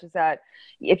about merch, is that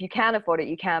if you can afford it,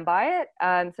 you can buy it.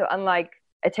 So unlike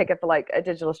a ticket for like a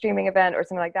digital streaming event or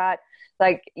something like that,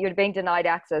 like, you're being denied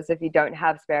access if you don't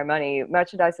have spare money.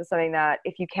 Merchandise is something that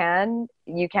if you can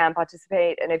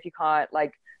participate, and if you can't,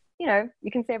 like,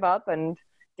 you can save up and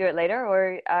do it later.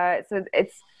 Or so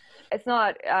it's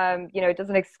not it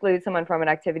doesn't exclude someone from an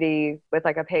activity with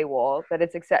like a paywall, but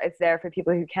it's there for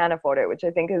people who can afford it, which I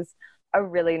think is a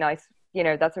really nice,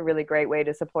 that's a really great way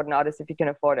to support an artist if you can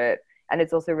afford it. And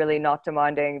it's also really not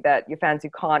demanding that your fans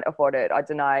who can't afford it are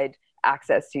denied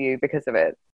access to you because of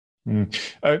it.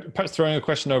 Perhaps throwing a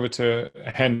question over to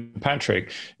Hen and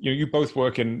Patrick. You both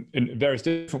work in various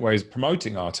different ways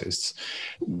promoting artists.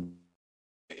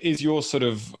 Is your sort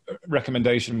of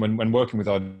recommendation when working with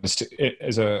artists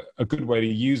is a good way to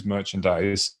use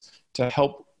merchandise to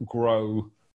help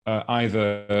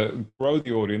either grow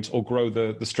the audience or grow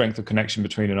the strength of connection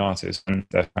between an artist and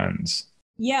their fans?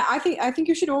 Yeah, I think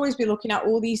you should always be looking at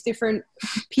all these different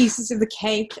pieces of the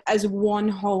cake as one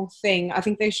whole thing. I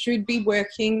think they should be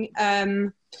working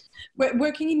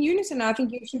in unison. I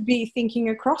think you should be thinking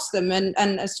across them. And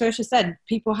as Tersha said,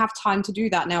 people have time to do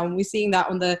that now, and we're seeing that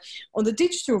on the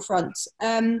digital front.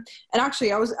 And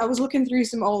actually, I was looking through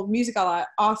some old Music Ally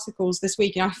articles this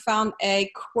week, and I found a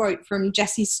quote from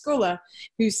Jesse Sculler,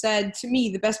 who said, "To me,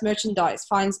 the best merchandise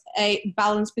finds a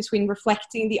balance between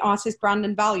reflecting the artist's brand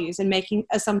and values and making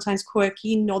a sometimes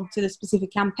quirky nod to the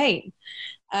specific campaign."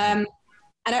 And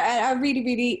I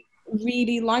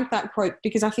really like that quote,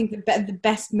 because I think the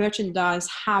best merchandise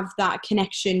have that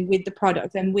connection with the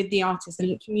product and with the artist, and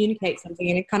it communicates something,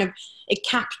 and it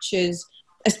captures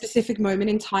a specific moment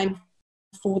in time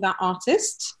for that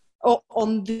artist or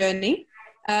on the journey.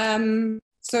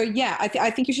 So yeah, I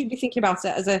think you should be thinking about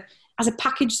it as a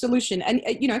package solution, and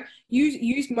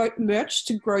use merch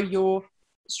to grow your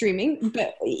streaming,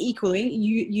 but equally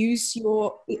you use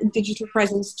your digital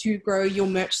presence to grow your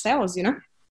merch sales.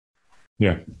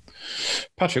 Yeah.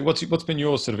 Patrick, what's been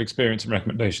your sort of experience and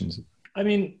recommendations? I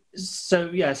mean, so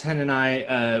yes, Hen and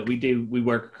I, we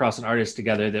work across an artist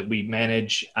together that we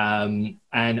manage, and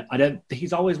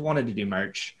he's always wanted to do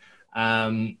merch,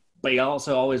 but he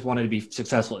also always wanted to be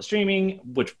successful at streaming,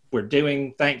 which we're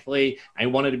doing, thankfully. And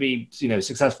he wanted to be,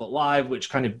 successful at live, which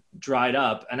kind of dried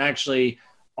up. And actually,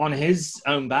 on his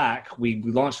own back, we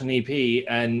launched an EP,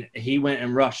 and he went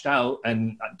and rushed out.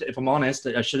 And if I'm honest,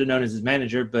 I should have known as his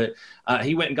manager, but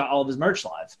he went and got all of his merch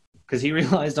live. Because he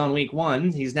realized on week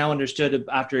one, he's now understood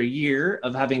after a year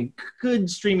of having good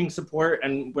streaming support,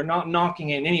 and we're not knocking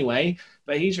it in any way,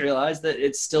 but he's realized that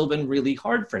it's still been really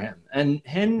hard for him. And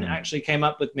Hen actually came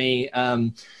up with me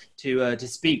to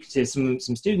speak to some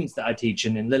students that I teach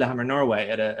in Lillehammer, Norway,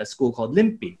 at a school called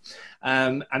Limpi.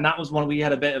 And that was we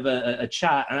had a bit of a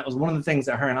chat, and that was one of the things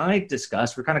that her and I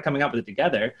discussed. We're kind of coming up with it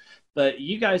together. But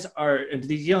you guys are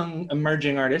these young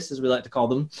emerging artists, as we like to call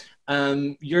them.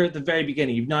 You're at the very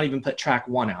beginning. You've not even put track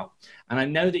 1 out. And I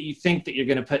know that you think that you're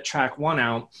going to put track 1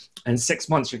 out, and 6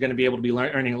 months you're going to be able to be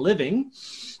earning a living.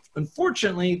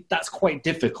 Unfortunately, that's quite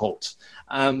difficult.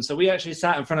 So we actually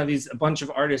sat in front of a bunch of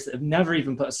artists that have never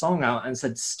even put a song out and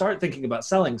said, start thinking about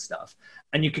selling stuff.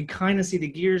 And you could kind of see the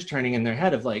gears turning in their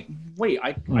head of like, wait,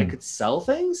 I could sell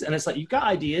things? And it's like, you've got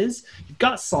ideas, you've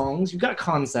got songs, you've got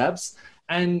concepts.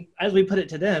 And as we put it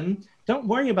to them, don't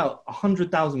worry about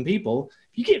 100,000 people.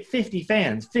 If you get 50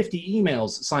 fans, 50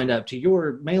 emails signed up to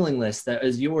your mailing list that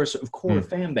is your sort of core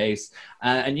fan base,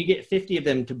 and you get 50 of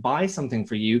them to buy something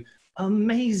for you,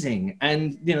 amazing.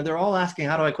 And they're all asking,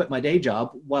 how do I quit my day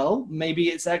job? Well, maybe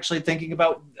it's actually thinking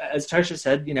about, as Tersha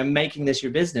said, making this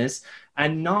your business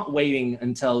and not waiting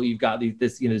until you've got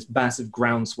this massive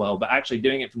groundswell, but actually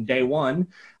doing it from day one,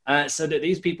 so that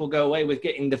these people go away with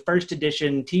getting the first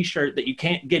edition t-shirt that you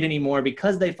can't get anymore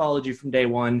because they followed you from day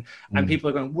one. And people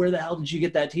are going, where the hell did you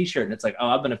get that t-shirt? And it's like, oh,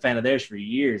 I've been a fan of theirs for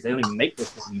years. They don't even make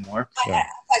this anymore. Yeah.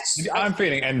 I'm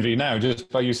feeling envy now just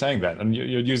by you saying that, and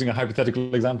you're using a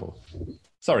hypothetical example.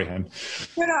 Sorry, Hen.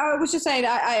 No, I was just saying,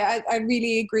 I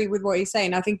really agree with what you're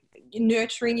saying. I think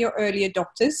nurturing your early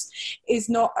adopters is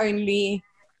not only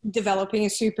developing a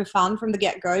super fan from the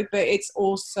get-go, but it's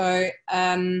also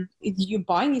you're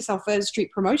buying yourself a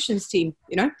street promotions team,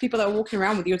 people that are walking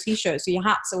around with your t-shirts or your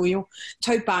hats or your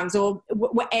tote bags or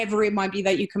whatever it might be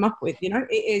that you come up with.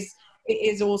 It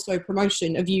is also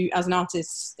promotion of you as an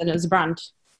artist and as a brand.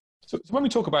 So when we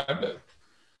talk about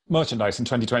merchandise in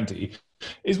 2020,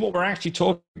 is what we're actually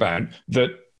talking about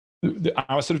that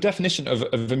our sort of definition of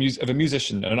a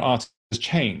musician and an artist has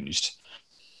changed.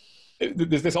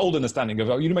 There's this old understanding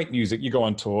of, you make music, you go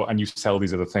on tour, and you sell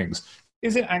these other things.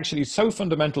 Is it actually so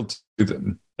fundamental to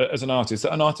them as an artist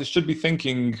that an artist should be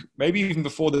thinking, maybe even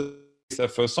before their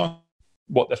first song,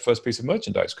 what their first piece of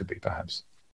merchandise could be, perhaps?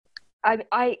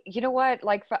 You know what?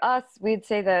 Like for us, we'd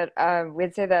say that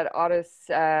artists,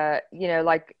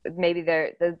 like maybe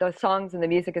the songs and the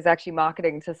music is actually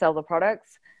marketing to sell the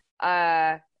products.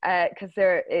 Because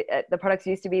the products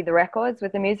used to be the records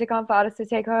with the music on for artists to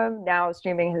take home. Now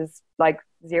streaming has like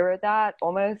zeroed that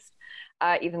almost.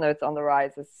 Even though it's on the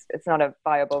rise, it's not a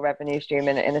viable revenue stream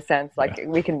in a sense. Like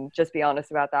we can just be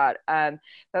honest about that.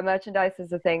 But merchandise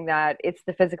is the thing that it's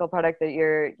the physical product that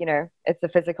it's the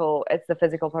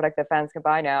physical product that fans can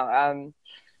buy now.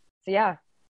 So yeah,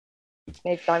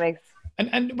 that makes.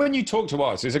 And when you talk to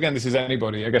artists, again, this is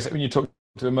anybody, I guess, when you talk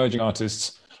to emerging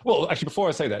artists. Well, actually, before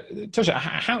I say that, Tersha,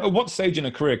 at what stage in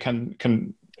a career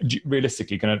can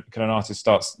realistically an artist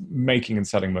start making and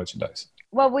selling merchandise?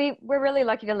 Well, we're really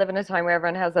lucky to live in a time where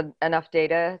everyone has enough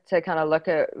data to kind of look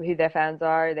at who their fans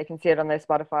are. They can see it on their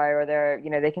Spotify or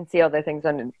they can see all their things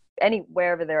on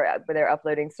wherever they're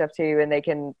uploading stuff to, and they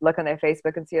can look on their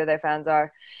Facebook and see who their fans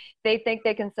are. They think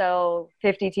they can sell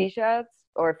 50 t-shirts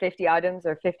or 50 items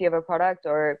or 50 of a product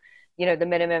or, the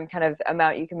minimum kind of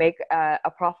amount you can make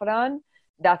a profit on.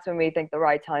 That's when we think the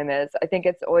right time is. I think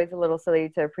it's always a little silly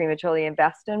to prematurely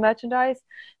invest in merchandise.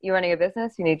 You're running a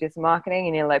business, you need to do some marketing,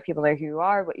 you need to let people know who you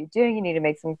are, what you're doing, you need to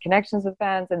make some connections with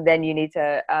fans, and then you need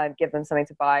to give them something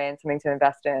to buy and something to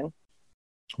invest in.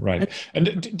 Right.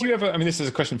 And do you ever, this is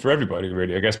a question for everybody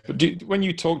really, I guess, but when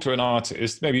you talk to an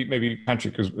artist, maybe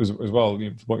Patrick as well,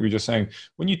 what you were just saying,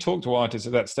 when you talk to artists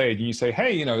at that stage and you say,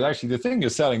 hey, actually the thing you're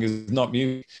selling is not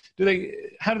music,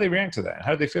 how do they react to that?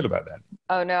 How do they feel about that?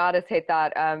 Oh no, artists hate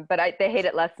that. But they hate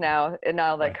it less now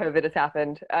that COVID has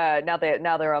happened. Now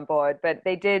they're on board, but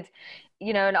they did,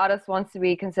 an artist wants to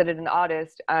be considered an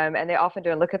artist, and they often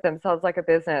don't look at themselves like a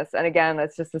business. And again,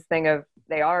 that's just this thing of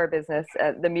they are a business.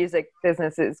 The music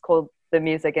business is called the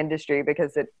music industry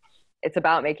because it's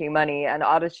about making money, and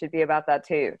artists should be about that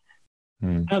too.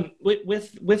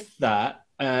 With that,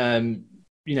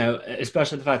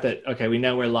 especially the fact that, okay, we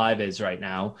know where live is right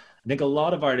now. I think a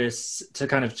lot of artists,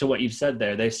 to what you've said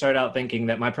there, they start out thinking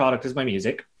that my product is my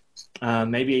music.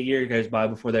 Maybe a year goes by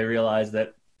before they realize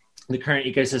that the current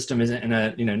ecosystem isn't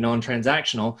in a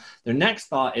non-transactional. Their next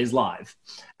thought is live,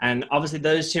 and obviously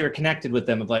those two are connected with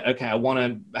them of like, okay, I want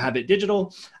to have it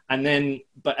digital, and then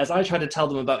but as I try to tell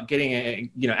them about getting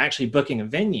actually booking a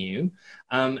venue,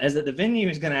 is that the venue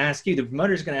is going to ask you, the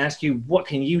promoter is going to ask you, what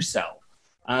can you sell?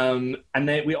 And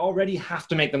we already have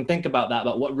to make them think about that,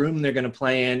 about what room they're going to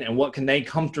play in and what can they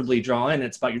comfortably draw in.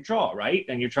 It's about your draw, right?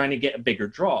 And you're trying to get a bigger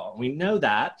draw. We know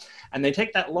that. And they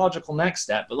take that logical next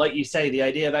step. But like you say, the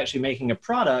idea of actually making a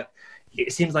product,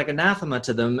 it seems like anathema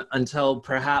to them until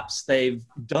perhaps they've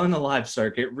done a live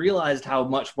circuit, realized how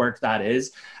much work that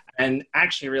is, and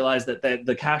actually realize that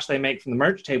the cash they make from the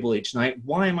merch table each night,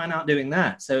 why am I not doing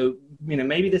that? So,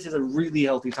 maybe this is a really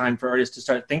healthy time for artists to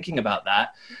start thinking about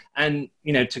that. And,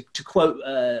 to quote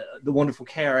the wonderful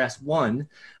KRS-One,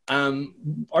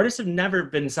 artists have never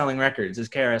been selling records, as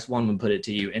KRS-One would put it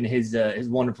to you in his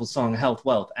wonderful song, Health,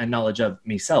 Wealth, and Knowledge of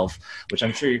Meself, which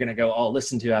I'm sure you're going to go all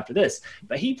listen to after this.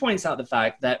 But he points out the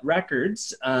fact that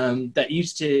records that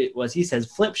used to, as he says,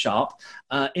 flip shop,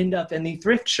 end up in the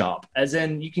thrift shop, as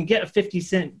in you can get a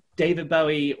 50-cent David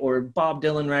Bowie or Bob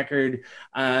Dylan record.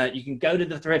 You can go to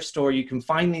the thrift store, you can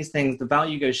find these things, the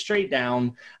value goes straight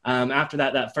down after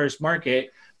that first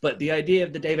market. But the idea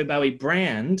of the David Bowie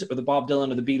brand or the Bob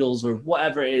Dylan or the Beatles or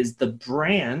whatever it is, the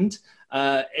brand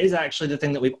is actually the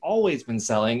thing that we've always been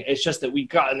selling. It's just that we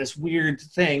got in this weird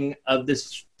thing of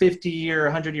this 50-year,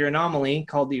 100-year anomaly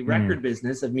called the record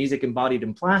business of music embodied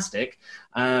in plastic,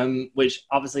 which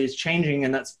obviously is changing,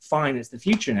 and that's fine. It's the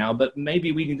future now. But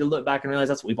maybe we need to look back and realize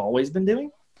that's what we've always been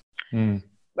doing.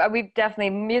 We've definitely,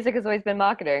 music has always been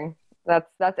marketing.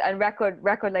 That's and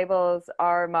record labels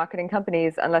are marketing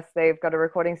companies unless they've got a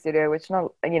recording studio, which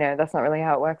that's not really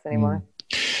how it works anymore.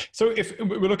 So if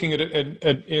we're looking at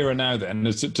an era now, then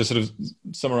to sort of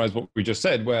summarize what we just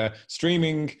said, where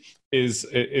streaming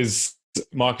is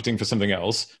marketing for something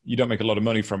else, you don't make a lot of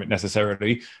money from it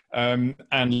necessarily, and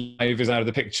live is out of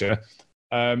the picture.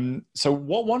 So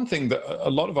one thing that a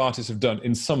lot of artists have done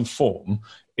in some form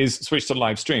is switch to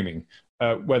live streaming,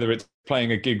 whether it's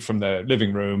playing a gig from their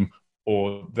living room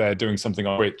or they're doing something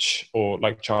on Twitch, or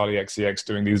like Charlie XCX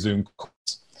doing these Zoom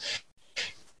calls.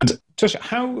 And Tersha,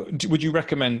 how would you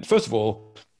recommend? First of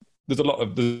all, there's a lot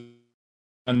of to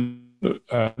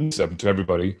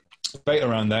everybody debate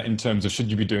around that in terms of, should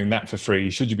you be doing that for free?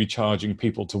 Should you be charging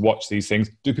people to watch these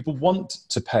things? Do people want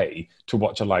to pay to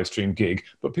watch a live stream gig?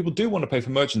 But people do want to pay for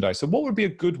merchandise. So what would be a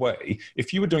good way,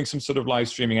 if you were doing some sort of live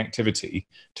streaming activity,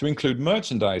 to include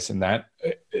merchandise in that,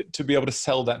 to be able to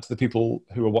sell that to the people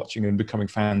who are watching and becoming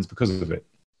fans because of it?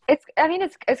 It's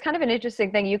kind of an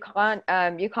interesting thing. You kind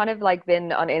of like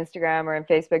been on Instagram or on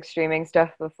Facebook streaming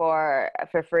stuff before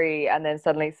for free, and then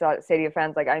suddenly say to your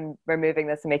fans like, I'm removing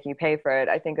this and making you pay for it.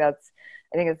 I think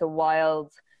it's a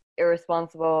wild,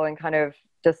 irresponsible, and kind of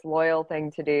disloyal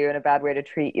thing to do, and a bad way to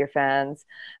treat your fans.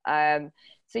 So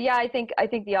yeah, I think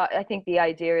the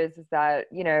idea is that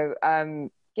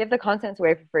give the content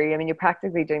away for free. I mean, you're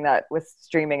practically doing that with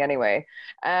streaming anyway,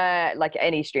 like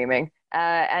any streaming.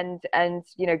 And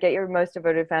get your most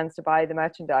devoted fans to buy the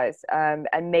merchandise. And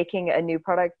making a new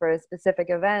product for a specific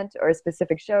event or a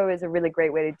specific show is a really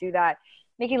great way to do that.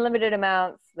 Making limited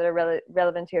amounts that are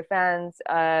relevant to your fans.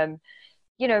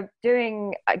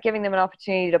 Giving them an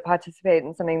opportunity to participate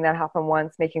in something that happened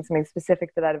once, making something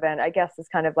specific for that event. I guess is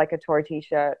kind of like a tour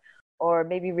T-shirt, or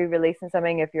maybe re-releasing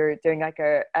something if you're doing like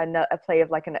a play of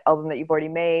like an album that you've already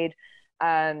made.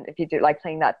 If you do like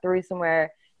playing that through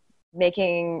somewhere.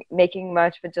 Making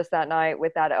merch for just that night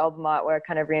with that album artwork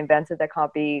kind of reinvented that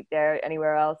can't be there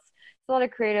anywhere else. There's a lot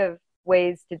of creative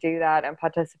ways to do that and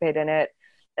participate in it.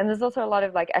 And there's also a lot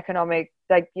of like economic,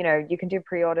 you can do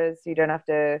pre-orders. So you don't have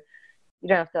to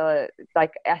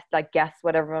guess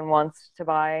what everyone wants to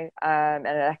buy. And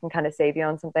that can kind of save you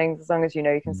on some things as long as you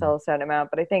can sell a certain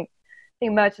amount. But I think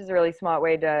merch is a really smart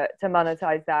way to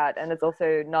monetize that. And it's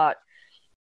also not,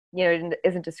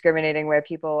 isn't discriminating where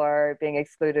people are being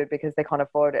excluded because they can't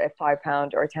afford a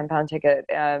 £5 or a £10 ticket,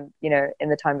 in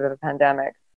the time of a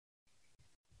pandemic.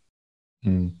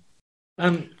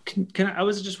 I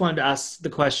was just wanted to ask the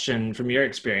question from your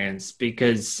experience,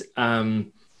 because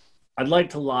I'd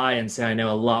like to lie and say I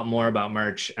know a lot more about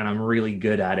merch and I'm really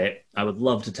good at it. I would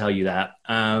love to tell you that.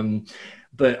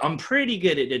 But I'm pretty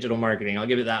good at digital marketing. I'll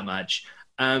give it that much.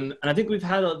 And I think we've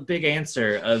had a big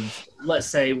answer of, let's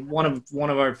say, one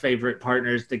of our favorite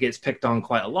partners that gets picked on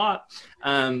quite a lot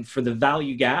for the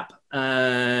value gap,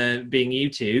 being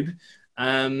YouTube.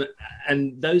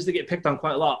 And those that get picked on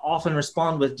quite a lot often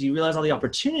respond with, do you realize all the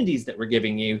opportunities that we're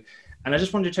giving you? And I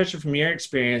just wanted to touch it from your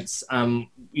experience.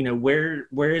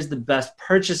 Where is the best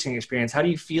purchasing experience? How do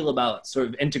you feel about sort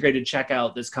of integrated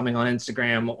checkout that's coming on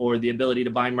Instagram, or the ability to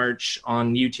buy merch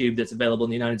on YouTube that's available in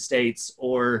the United States,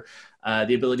 or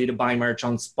the ability to buy merch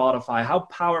on Spotify? How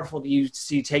powerful do you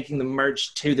see taking the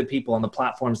merch to the people on the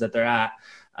platforms that they're at,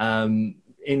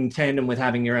 in tandem with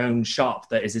having your own shop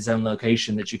that is its own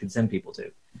location that you can send people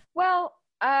to? Well,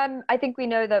 I think we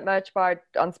know that merch bar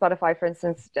on Spotify, for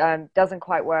instance, doesn't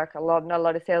quite work. Not a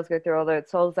lot of sales go through, although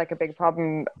it solves like a big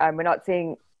problem. We're not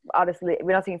seeing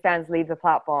fans leave the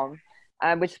platform,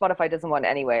 which Spotify doesn't want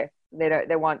anyway.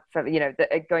 They want,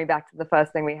 going back to the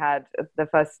first thing we had, the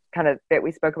first kind of bit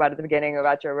we spoke about at the beginning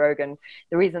about Joe Rogan.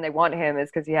 The reason they want him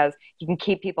is because he can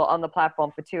keep people on the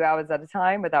platform for 2 hours at a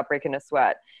time without breaking a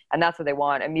sweat, and that's what they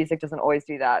want. And music doesn't always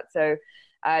do that, so.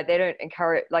 They don't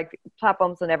encourage, like,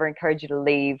 platforms will never encourage you to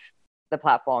leave the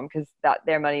platform because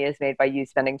their money is made by you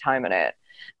spending time on it.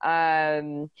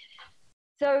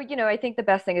 So, I think the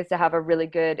best thing is to have a really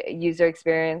good user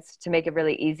experience, to make it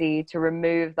really easy, to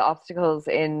remove the obstacles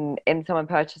in someone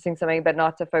purchasing something, but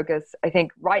not to focus. I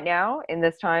think right now in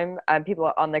this time, people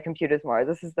are on their computers more.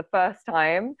 This is the first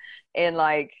time in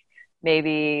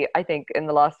maybe I think in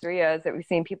the last 3 years that we've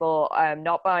seen people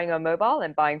not buying on mobile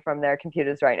and buying from their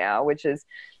computers right now, which is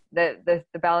the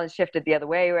balance shifted the other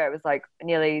way, where it was like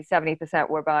nearly 70%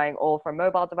 were buying all from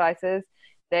mobile devices.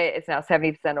 It's now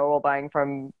 70% are all buying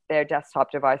from their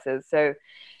desktop devices. So,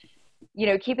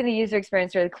 keeping the user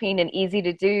experience really clean and easy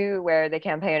to do, where they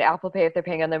can pay on Apple Pay if they're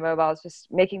paying on their mobiles, just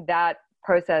making that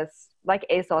process like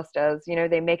ASOS does.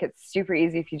 They make it super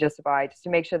easy for you just to buy, just to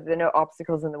make sure that there are no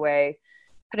obstacles in the way.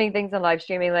 Putting things on live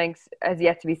streaming links has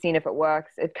yet to be seen if it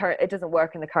works. It doesn't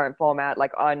work in the current format,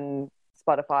 like on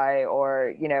Spotify or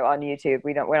on YouTube.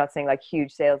 We're not seeing like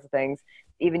huge sales of things.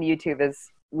 Even YouTube is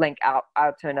link out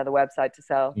to another website to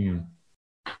sell.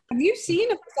 Have you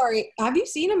seen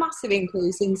a massive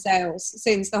increase in sales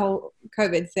since the whole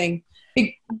COVID thing?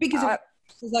 Because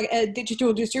it's like a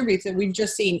digital distributor, we've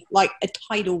just seen like a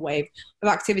tidal wave of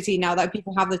activity now that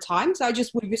people have the time. So I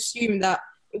just would have assumed that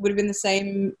it would have been the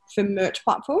same for merch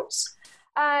platforms.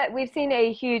 We've seen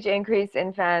a huge increase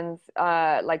in fans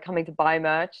coming to buy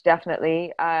merch,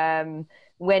 definitely.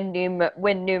 When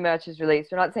new merch is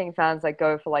released, we're not seeing fans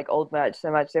go for old merch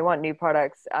so much. They want new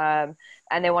products, and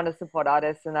they want to support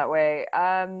artists in that way.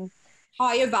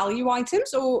 Higher value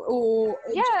items, or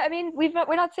yeah, I mean, we're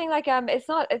not seeing it's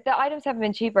not, the items haven't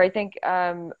been cheaper. I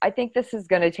think this is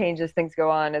going to change as things go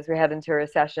on, as we head into a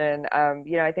recession.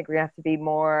 I think we have to be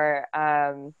more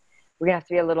a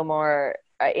little more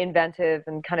inventive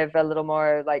and kind of a little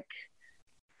more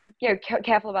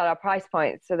careful about our price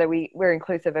points, so that we're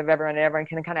inclusive of everyone, and everyone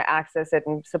can kind of access it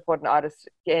and support an artist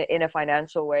in a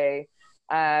financial way,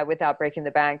 without breaking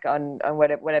the bank on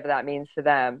whatever that means for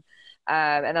them.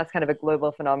 And that's kind of a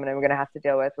global phenomenon we're going to have to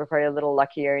deal with. We're probably a little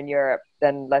luckier in Europe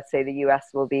than, let's say, the US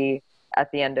will be at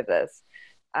the end of this.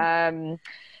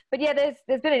 But yeah,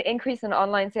 there's been an increase in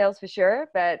online sales for sure,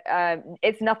 but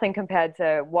it's nothing compared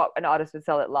to what an artist would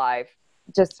sell it live.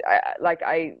 Just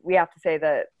we have to say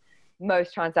that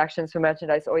most transactions for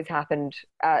merchandise always happened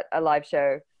at a live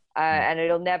show, and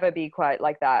it'll never be quite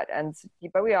like that.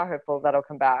 But we are hopeful that'll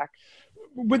come back.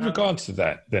 With regards to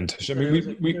that, then, Tersha, I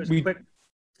mean,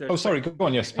 oh, sorry, go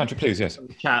on. Yes, Patrick, please, yes.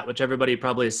 Chat, which everybody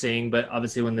probably is seeing, but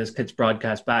obviously when this gets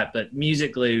broadcast back, but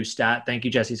Music Glue stat, thank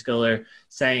you, Jesse Schiller,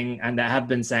 saying, and I have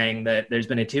been saying, that there's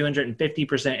been a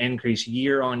 250% increase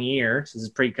year on year. So this is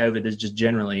pre-COVID, this is just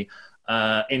generally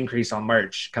increase on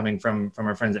merch coming from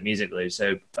our friends at Music Glue.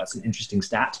 So that's an interesting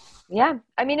stat. Yeah,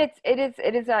 I mean, it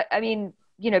is. I mean,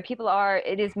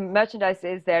 merchandise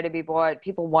is there to be bought.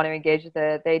 People want to engage with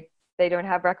it. They don't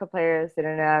have record players. They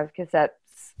don't have cassettes.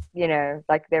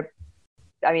 I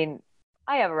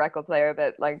have a record player,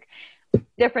 but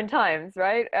different times,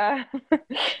 right?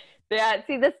 Yeah.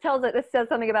 See, this says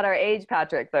something about our age,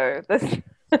 Patrick. Though this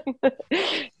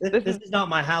is not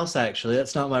my house. Actually,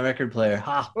 that's not my record player.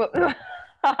 Ha.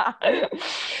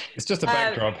 It's just a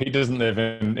backdrop. He doesn't live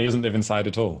inside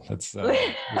at all. That's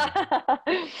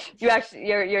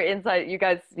you're inside. You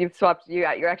guys, you've swapped.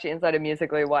 You're actually inside a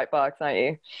Musically white box, aren't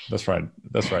you? That's right.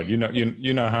 You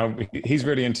know how he's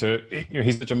really into.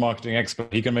 He's such a marketing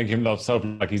expert. He can make himself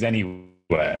like he's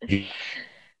anywhere.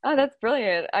 Oh, that's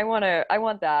brilliant. I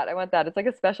want that. It's like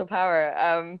a special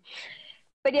power.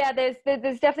 But yeah, there's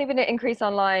definitely been an increase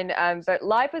online, but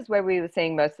live is where we were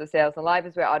seeing most of the sales, and live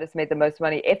is where artists made the most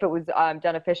money if it was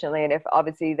done efficiently, and if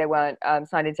obviously they weren't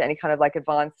signed into any kind of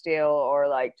advanced deal or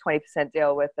 20%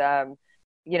 deal with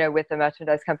with the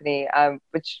merchandise company,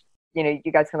 which you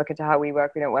guys can look into how we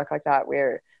work. We don't work like that.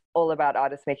 We're all about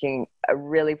artists making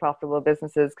really profitable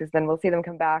businesses, because then we'll see them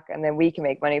come back and then we can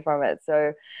make money from it.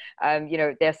 So,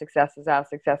 their success is our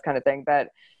success kind of thing. But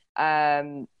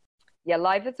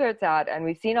live is where it's at, and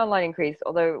we've seen online increase.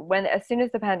 Although as soon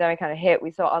as the pandemic kind of hit,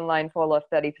 we saw online fall off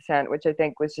 30%, which I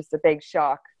think was just a big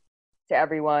shock to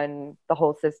everyone. The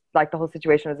whole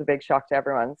situation was a big shock to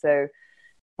everyone. So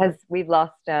we've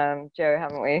lost Joe,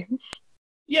 haven't we?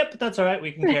 Yep, that's all right.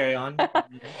 We can carry on.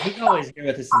 You can always hear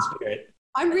with us in spirit.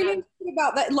 I'm really interested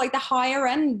about that, like the higher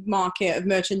end market of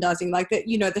merchandising, like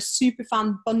the super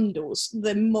fan bundles,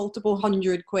 the multiple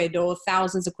 £100 or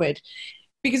thousands of quid,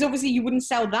 because obviously you wouldn't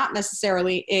sell that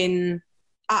necessarily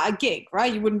at a gig,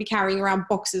 right? You wouldn't be carrying around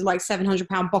boxes, like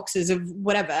 £700 boxes of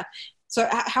whatever. So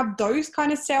have those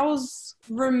kind of sales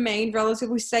remained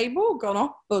relatively stable, gone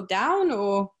up or down,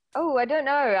 or? Oh, I don't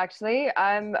know, actually.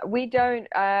 We don't,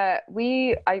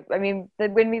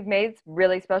 when we've made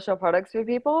really special products for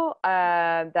people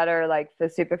that are like for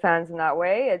super fans in that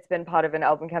way, it's been part of an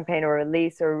album campaign or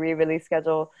release or re-release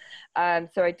schedule. So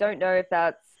I don't know if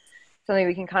that's something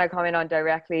we can kind of comment on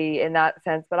directly in that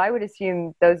sense, but I would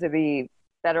assume those would be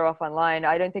better off online.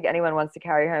 I don't think anyone wants to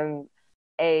carry home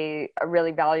a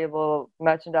really valuable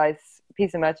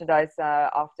piece of merchandise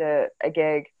after a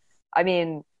gig. I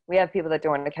mean, we have people that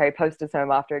don't want to carry posters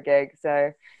home after a gig,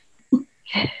 so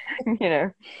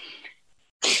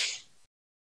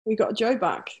We got Joe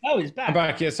back. Oh, he's back. I'm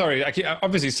back. Yeah, sorry.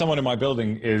 Obviously, someone in my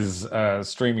building is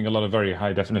streaming a lot of very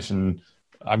high definition.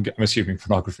 I'm assuming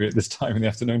pornography at this time in the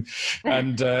afternoon,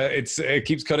 and it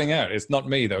keeps cutting out. It's not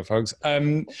me though, folks. I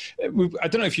don't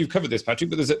know if you've covered this,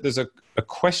 Patrick, but there's a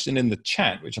question in the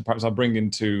chat which perhaps I'll bring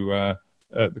into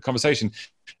the conversation.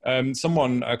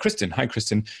 Someone, Kristen, hi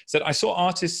Kristen, said, I saw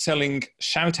artists selling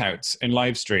shout outs in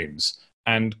live streams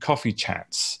and coffee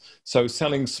chats. So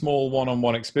selling small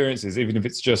one-on-one experiences, even if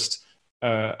it's just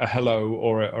a hello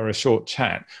or a short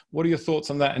chat. What are your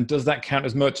thoughts on that? And does that count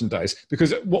as merchandise?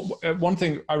 Because one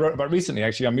thing I wrote about recently,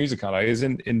 actually, on Music Ally is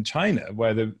in China,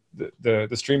 where the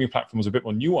streaming platform was a bit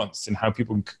more nuanced in how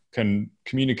people can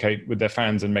communicate with their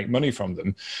fans and make money from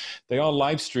them. They are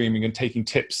live streaming and taking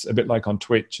tips, a bit like on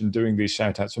Twitch, and doing these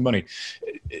shout outs for money.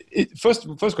 First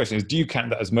question is, do you count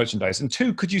that as merchandise? And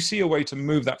two, could you see a way to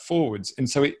move that forwards? And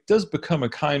so it does become a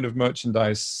kind of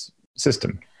merchandise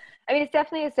system. I mean, it's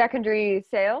definitely a secondary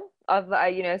sale of,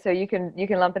 so you can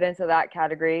lump it into that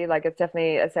category. Like, it's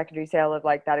definitely a secondary sale of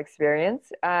like that experience.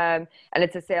 And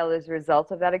it's a sale as a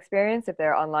result of that experience if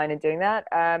they're online and doing that.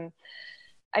 I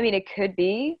mean, it could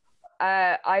be.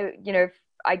 I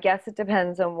guess it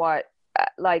depends on what,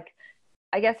 this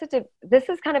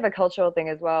is kind of a cultural thing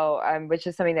as well, which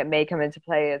is something that may come into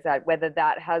play, is that whether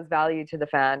that has value to the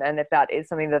fan and if that is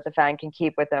something that the fan can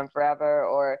keep with them forever,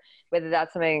 or whether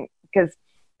that's something,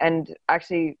 and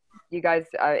actually, you guys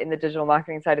in the digital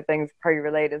marketing side of things probably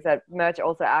relate, is that merch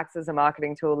also acts as a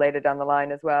marketing tool later down the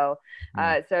line as well.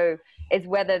 So it's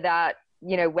whether that,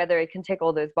 whether it can tick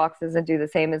all those boxes and do the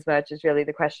same as merch is really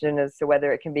the question as to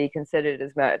whether it can be considered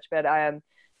as merch. But,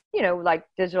 like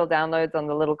digital downloads on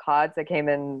the little cards that came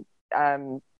in,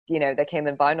 that came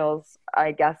in vinyls,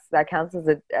 I guess that counts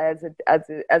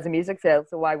as a music sale.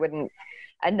 So why wouldn't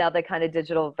another kind of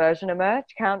digital version of merch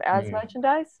count as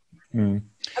merchandise? I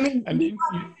mean, we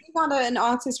found an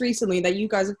artist recently that you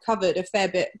guys have covered a fair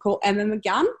bit called Emma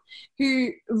McGann,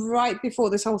 who right before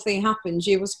this whole thing happened,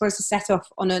 she was supposed to set off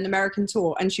on an American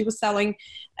tour, and she was selling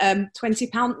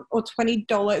 £20 or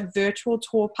 $20 virtual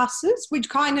tour passes, which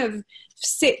kind of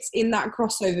sits in that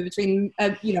crossover between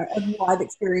a live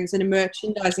experience and a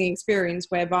merchandising experience,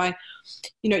 whereby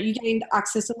you gained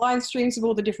access to live streams of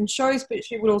all the different shows, but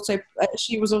she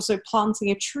was also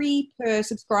planting a tree per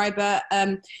subscriber,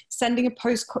 sending a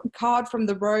postcard from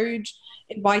the road,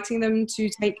 inviting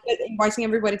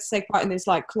everybody to take part in this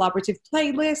like collaborative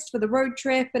playlist for the road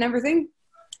trip and everything.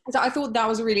 So I thought that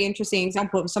was a really interesting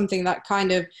example of something that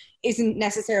kind of isn't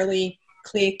necessarily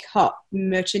clear-cut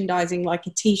merchandising like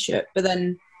a t-shirt, but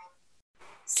then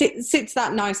sits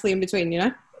that nicely in between,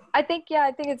 I think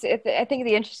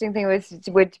the interesting thing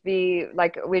would be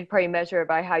like, we'd probably measure it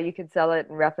by how you could sell it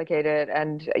and replicate it,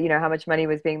 and how much money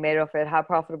was being made off it, how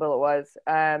profitable it was.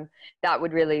 That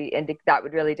would really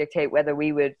dictate whether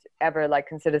we would ever like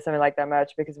consider something like that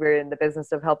merch, because we're in the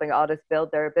business of helping artists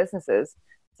build their businesses.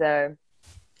 So.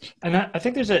 And I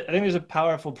think there's a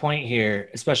powerful point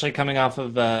here, especially coming off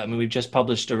of, we've just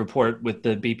published a report with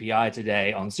the BPI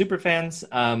today on superfans,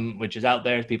 which is out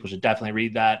there. People should definitely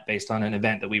read that, based on an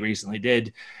event that we recently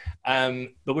did.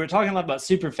 But we were talking a lot about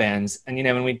superfans, and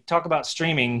when we talk about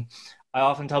streaming, I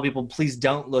often tell people, please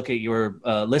don't look at your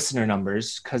listener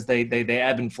numbers, because they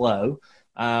ebb and flow.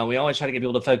 We always try to get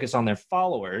people to focus on their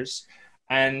followers.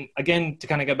 And again, to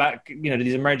kind of go back, to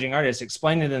these emerging artists,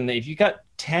 explain to them that if you got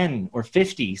 10 or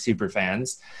 50 super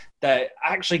fans, that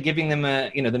actually giving them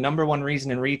the number one reason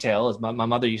in retail, as my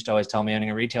mother used to always tell me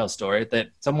owning a retail store, that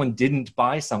someone didn't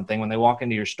buy something when they walk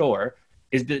into your store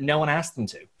is that no one asked them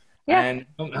to. Yeah. And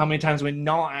how many times we're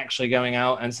not actually going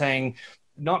out and saying,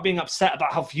 not being upset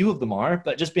about how few of them are,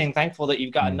 but just being thankful that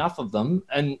you've got enough of them.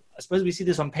 And I suppose we see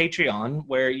this on Patreon,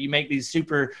 where you make these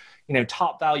super,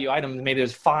 top value items. Maybe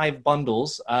there's 5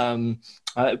 bundles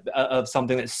of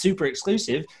something that's super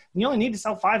exclusive, and you only need to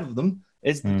sell 5 of them.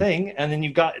 Is the thing, and then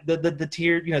you've got the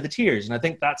tier, the tiers, and I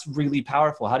think that's really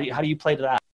powerful. How do you play to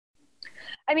that?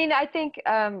 I mean, I think,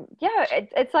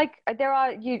 it's like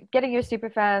you getting your super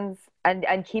fans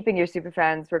and keeping your super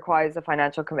fans requires a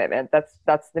financial commitment.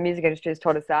 That's the music industry has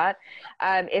taught us that.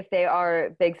 If they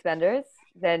are big spenders,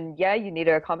 then you need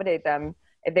to accommodate them.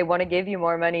 If they want to give you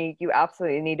more money, you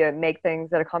absolutely need to make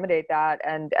things that accommodate that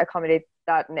and accommodate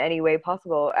that in any way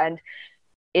possible. And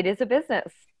it is a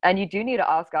business, and you do need to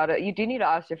ask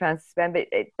your fans to spend. But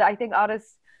I think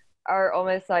artists are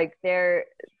almost like they're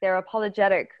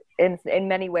apologetic in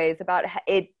many ways about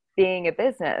it being a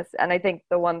business. And I think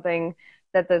the one thing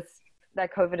that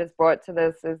COVID has brought to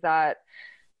this is that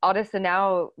artists are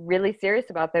now really serious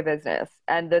about their business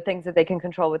and the things that they can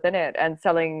control within it, and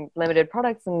selling limited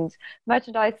products and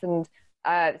merchandise and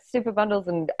super bundles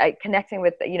and connecting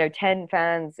with 10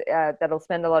 fans that'll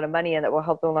spend a lot of money and that will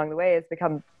help them along the way has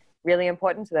become really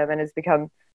important to them, and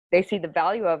they see the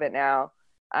value of it now,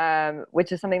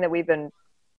 which is something that we've been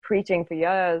preaching for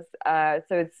years.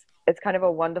 So it's kind of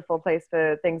a wonderful place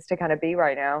for things to kind of be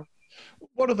right now.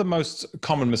 What are the most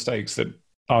common mistakes that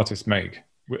artists make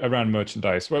around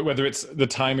merchandise, whether it's the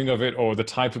timing of it or the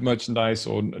type of merchandise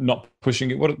or not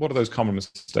pushing it? What are those common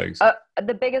mistakes?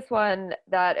 The biggest one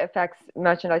that affects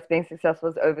merchandise being successful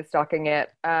is overstocking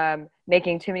it,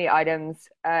 making too many items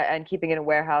and keeping it in a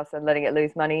warehouse and letting it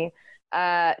lose money,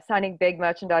 signing big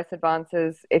merchandise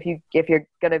advances. If you're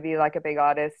going to be like a big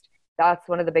artist, that's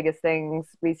one of the biggest things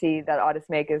we see that artists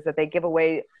make, is that they give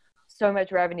away so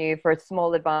much revenue for a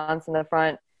small advance in the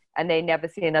front, and they never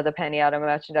see another penny out of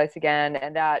merchandise again.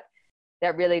 And that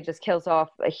really just kills off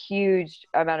a huge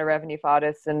amount of revenue for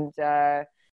artists. And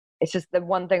it's just the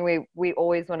one thing we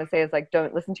always want to say is, like,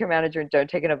 don't listen to your manager and don't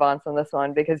take an advance on this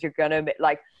one, because you're going to,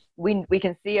 like, we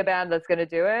can see a band that's going to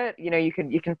do it. You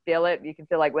can feel it. You can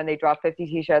feel like when they drop 50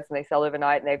 t-shirts and they sell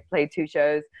overnight and they've played 2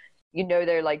 shows,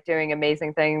 they're like doing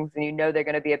amazing things, and they're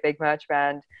going to be a big merch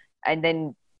band. And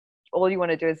then all you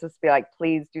want to do is just be like,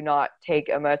 please do not take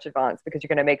a merch advance, because you're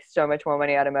going to make so much more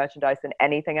money out of merchandise than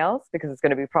anything else, because it's going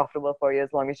to be profitable for you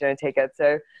as long as you don't take it.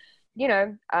 So,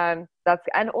 that's,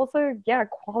 and also,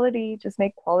 quality, just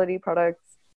make quality products.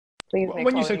 Please make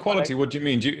when you say quality, products. what do you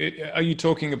mean? Are you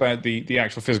talking about the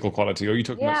actual physical quality, or are you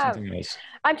talking about something else?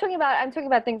 I'm talking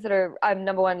about things that are,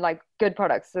 number one, like good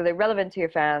products. So they're relevant to your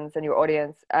fans and your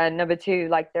audience. And number 2,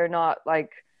 like they're not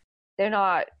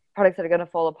products that are going to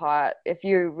fall apart. If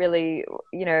you really,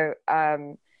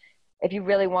 if you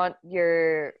really want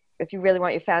your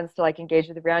fans to like engage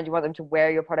with the brand, you want them to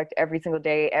wear your product every single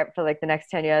day for like the next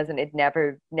 10 years, and it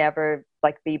never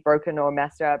like be broken or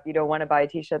messed up. You don't want to buy a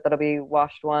t-shirt that'll be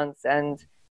washed once and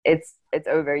it's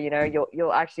over.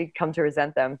 You'll actually come to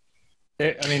resent them.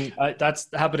 I mean, that's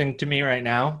happening to me right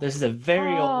now. This is a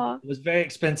very old, it was very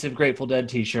expensive Grateful Dead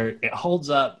t-shirt. It holds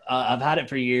up. I've had it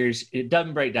for years. It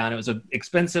doesn't break down. It was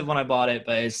expensive when I bought it,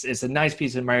 but it's a nice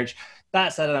piece of merch.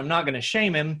 That said, I'm not going to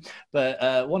shame him,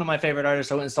 but one of my favorite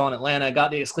artists I went and saw in Atlanta got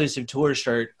the exclusive tour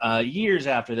shirt years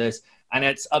after this, and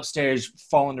it's upstairs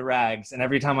falling to rags. And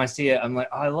every time I see it, I'm like,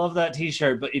 oh, I love that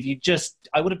t-shirt. But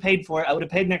I would have paid for it. I would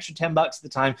have paid an extra $10 at the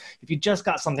time. If you just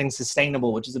got something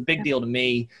sustainable, which is a big deal to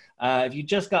me, if you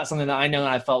just got something that I know and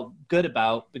I felt good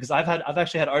about, because I've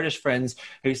actually had artist friends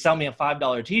who sell me a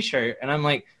 $5 t-shirt, and I'm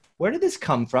like, where did this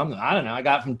come from? I don't know. I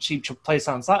got it from cheap place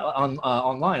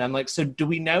online. I'm like, so do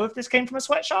we know if this came from a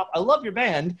sweatshop? I love your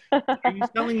band. Are you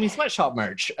selling me sweatshop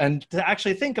merch? And to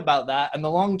actually think about that and the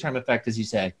long-term effect, as you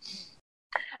say.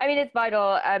 I mean, it's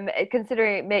vital.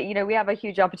 Considering, we have a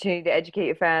huge opportunity to educate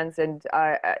your fans, and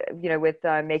with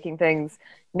making things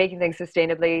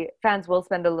sustainably, fans will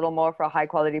spend a little more for a high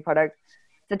quality product.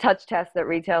 It's a touch test that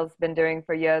retail's been doing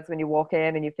for years. When you walk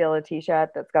in and you feel a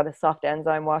t-shirt that's got a soft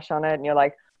enzyme wash on it, and you're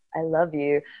like, I love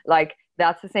you. Like,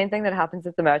 that's the same thing that happens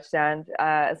at the merch stand,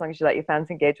 as long as you let your fans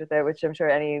engage with it, which I'm sure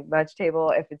any merch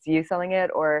table, if it's you selling it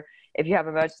or if you have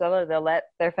a merch seller, they'll let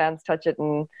their fans touch it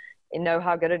and know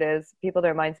how good it is. People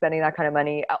don't mind spending that kind of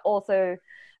money. Also,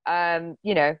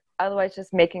 otherwise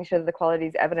just making sure that the quality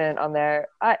is evident on there.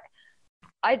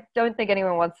 I don't think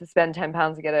anyone wants to spend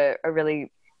 £10 to get a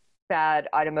really bad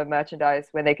item of merchandise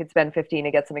when they could spend 15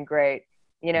 to get something great,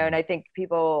 and I think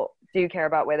people do care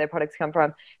about where their products come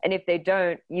from. And if they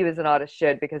don't, you as an artist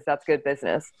should, because that's good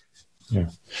business. Yeah.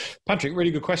 Patrick,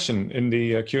 really good question in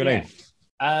the Q&A. Yeah.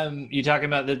 You're talking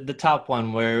about the top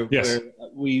one where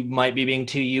we might be being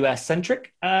too US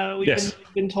centric. We've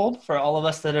been told, for all of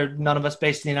us that are none of us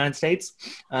based in the United States,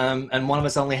 and one of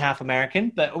us only half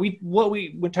American. But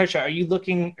Tersha, are you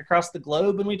looking across the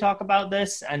globe when we talk about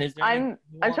this? And is there? I'm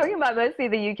talking about mostly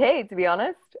the UK, to be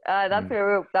honest.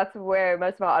 That's where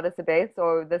most of our artists are based,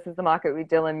 or this is the market we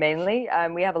deal in mainly.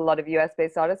 We have a lot of US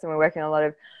based artists, and we're working on a lot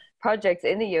of projects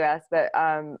in the US. But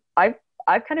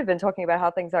I've kind of been talking about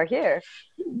how things are here.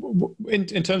 In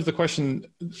terms of the question,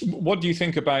 what do you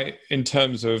think about in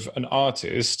terms of an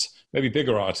artist, maybe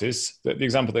bigger artists? The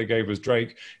example they gave was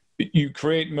Drake. You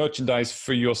create merchandise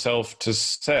for yourself to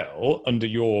sell under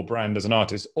your brand as an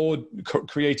artist, or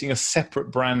creating a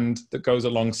separate brand that goes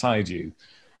alongside you?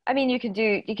 I mean, you can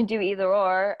do either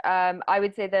or. I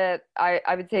would say that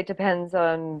I would say it depends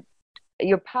on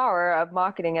your power of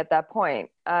marketing at that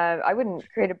point. I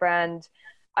wouldn't create a brand.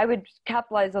 I would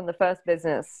capitalize on the first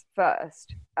business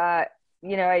first. I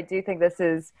do think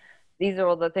these are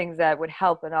all the things that would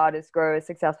help an artist grow a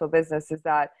successful business, is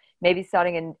that maybe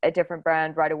starting a different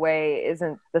brand right away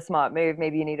isn't the smart move.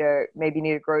 Maybe you need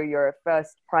to grow your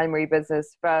first primary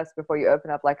business first before you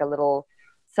open up like a little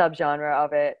subgenre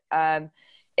of it.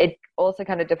 It also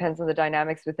kind of depends on the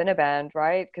dynamics within a band,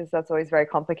 right? Because that's always very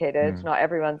complicated. Not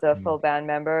everyone's a full band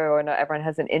member, or not everyone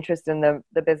has an interest in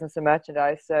the business of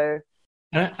merchandise. So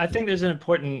And I think there's an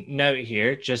important note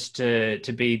here, just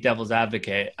to be devil's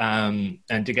advocate, and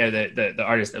to go the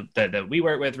artist that we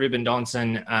work with, Ruben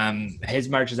Donson. His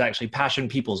merch is actually Passion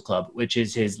People's Club, which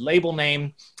is his label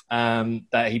name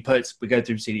that he puts. We go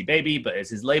through CD Baby, but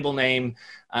it's his label name.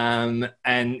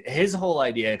 And his whole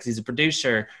idea, because he's a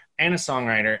producer and a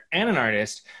songwriter and an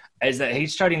artist, is that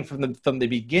he's starting from the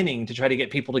beginning to try to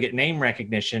get people to get name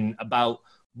recognition about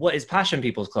what is Passion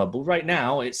People's Club. Well, right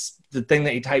now, it's the thing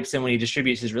that he types in when he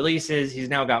distributes his releases. He's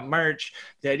now got merch.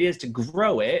 The idea is to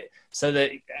grow it so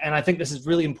that, and I think this is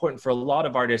really important for a lot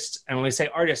of artists. And when we say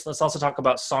artists, let's also talk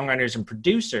about songwriters and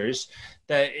producers,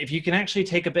 that if you can actually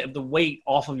take a bit of the weight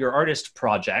off of your artist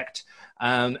project,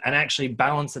 and actually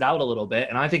balance it out a little bit.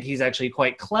 And I think he's actually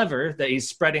quite clever that he's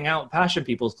spreading out Passion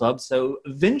People's Club. So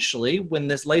eventually, when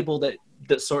this label that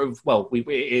sort of, once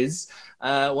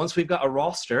we've got a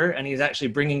roster and he's actually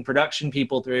bringing production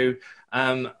people through,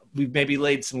 we've maybe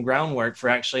laid some groundwork for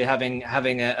actually having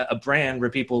a brand where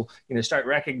people, start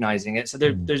recognizing it. So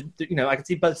there's, I can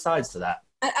see both sides to that.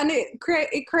 And it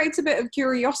creates a bit of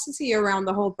curiosity around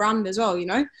the whole brand as well,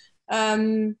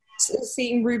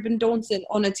 seeing Ruben Daunton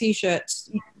on a t-shirt,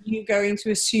 you're going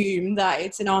to assume that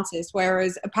it's an artist,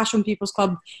 whereas a Passion People's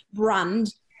Club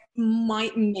brand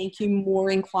might make you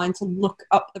more inclined to look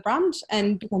up the brand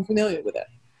and become familiar with it.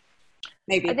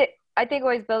 Maybe. I think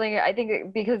always building it, I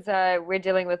think because we're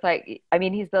dealing with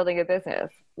he's building a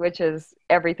business, which is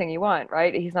everything you want,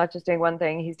 right? He's not just doing one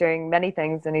thing, he's doing many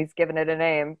things, and he's given it a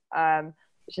name,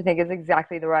 which I think is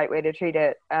exactly the right way to treat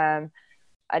it.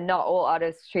 And not all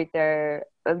artists treat their,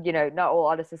 not all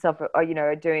artists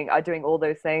are doing all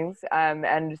those things.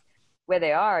 And where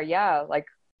they are, give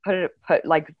it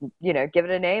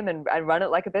a name and run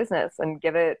it like a business, and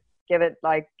give it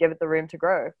the room to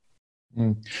grow.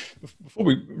 Before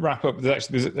we wrap up, there's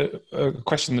a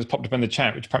question that's popped up in the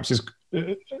chat, which perhaps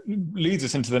leads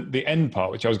us into the end part,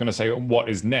 which I was going to say, what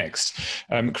is next?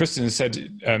 Kristen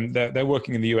said they're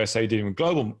working in the USA dealing with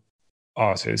global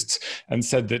artists, and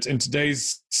said that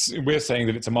we're saying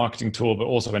that it's a marketing tool but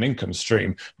also an income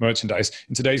stream, merchandise.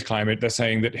 In today's climate, they're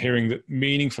saying that hearing that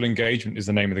meaningful engagement is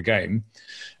the name of the game.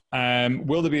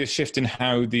 Will there be a shift in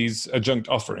how these adjunct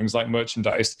offerings like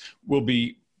merchandise will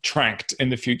be tracked in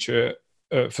the future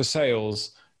for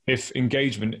sales if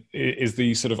engagement is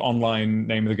the sort of online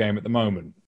name of the game at the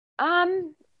moment?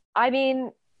 I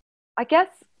mean, I guess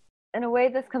in a way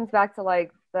this comes back to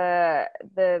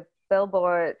the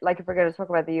Billboard, if we're going to talk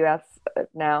about the US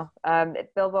now,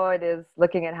 Billboard is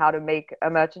looking at how to make a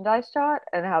merchandise chart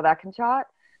and how that can chart.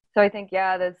 So I think,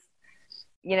 there's,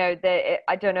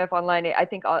 I don't know if online, I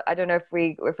don't know if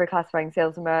we're classifying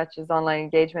sales and merch as online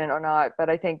engagement or not, but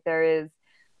I think there is,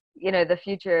 the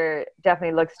future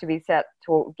definitely looks to be set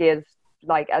to geared,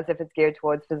 as if it's geared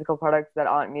towards physical products that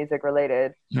aren't music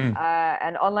related.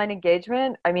 And online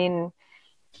engagement, I mean,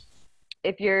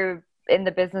 if you're in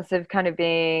the business of kind of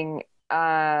being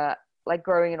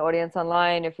growing an audience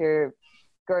online, if you're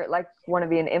want to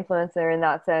be an influencer in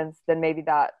that sense, then maybe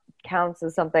that counts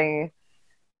as something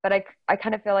but I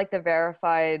kind of feel like the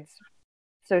verified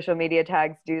social media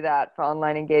tags do that for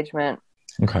online engagement.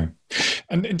 Okay.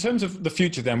 And in terms of the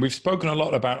future then, we've spoken a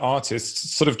lot about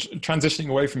artists sort of transitioning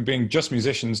away from being just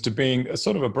musicians to being a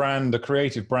sort of a brand, a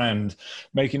creative brand,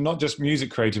 making not just music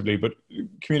creatively, but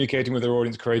communicating with their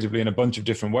audience creatively in a bunch of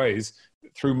different ways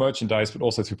through merchandise, but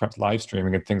also through perhaps live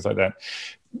streaming and things like that.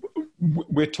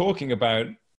 We're talking about,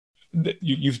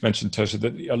 you've mentioned, Tersha,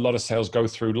 that a lot of sales go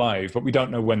through live, but we don't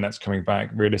know when that's coming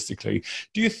back realistically.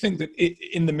 Do you think that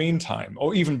in the meantime,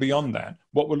 or even beyond that,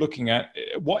 what we're looking at,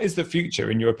 what is the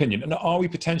future in your opinion? And are we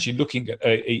potentially looking at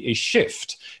a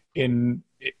shift in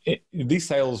these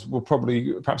sales will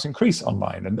probably perhaps increase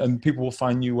online and people will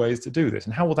find new ways to do this?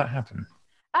 And how will that happen?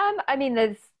 I mean,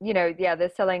 there's,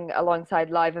 they're selling alongside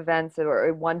live events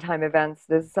or one-time events.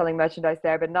 There's selling merchandise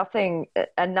there, but nothing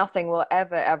will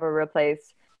ever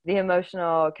replace the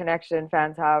emotional connection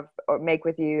fans have or make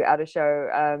with you at a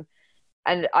show.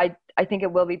 And I think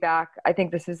it will be back. I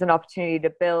think this is an opportunity to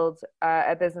build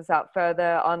a business out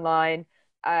further online.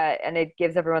 And it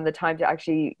gives everyone the time to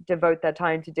actually devote their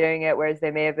time to doing it, whereas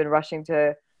they may have been rushing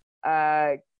to,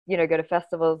 go to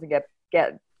festivals and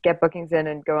get bookings in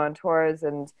and go on tours.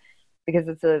 And because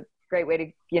it's a great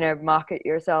way to, market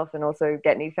yourself and also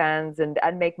get new fans and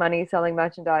make money selling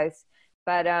merchandise.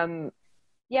 But,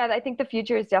 yeah, I think the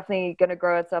future is definitely going to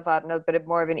grow itself out in a bit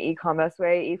more of an e-commerce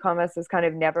way. E-commerce has kind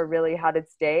of never really had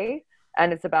its day,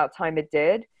 and it's about time it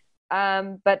did.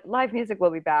 But live music will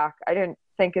be back. I don't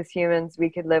think as humans we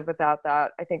could live without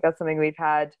that. I think that's something we've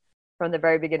had from the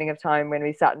very beginning of time when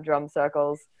we sat in drum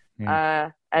circles.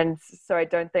 And so I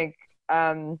don't think,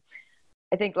 I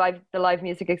think the live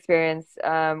music experience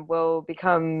will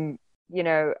become,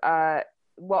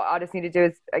 what artists need to do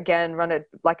is, again, run it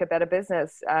like a better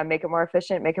business, make it more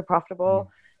efficient, make it profitable,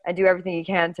 and do everything you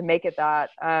can to make it that.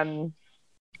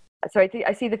 So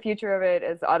I see the future of it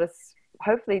as artists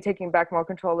hopefully taking back more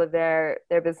control of their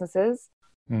businesses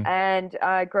and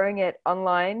growing it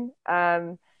online.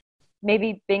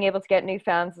 Maybe being able to get new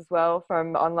fans as well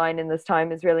from online in this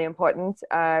time is really important,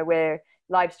 where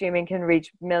live streaming can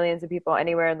reach millions of people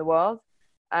anywhere in the world.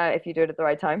 If you do it at the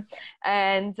right time,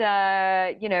 and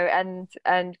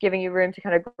and giving you room to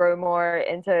kind of grow more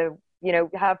into,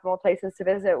 have more places to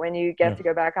visit when you get to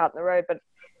go back out on the road. But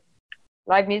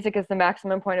live music is the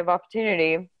maximum point of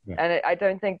opportunity, and I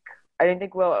don't think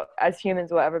we'll, as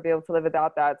humans, will ever be able to live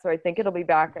without that. So I think it'll be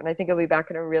back, and I think it'll be back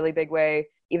in a really big way,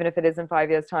 even if it is in 5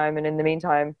 years' time. And in the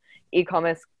meantime,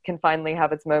 e-commerce can finally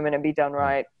have its moment and be done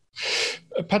right.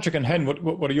 Patrick and Hen,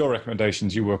 what are your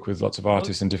recommendations? You work with lots of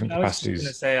artists in different capacities. I was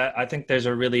just going to say, I think there's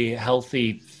a really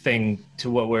healthy thing to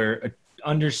what we're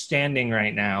understanding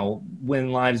right now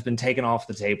when live's been taken off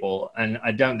the table. And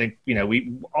I don't think,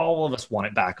 we all of us want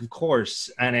it back, of course,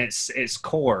 and it's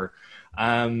core.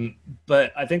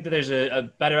 But I think that there's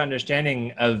a better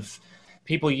understanding of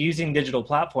people using digital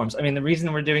platforms. I mean, the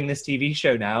reason we're doing this TV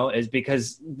show now is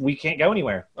because we can't go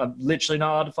anywhere. I'm literally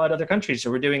not allowed to fly to other countries.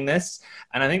 So we're doing this.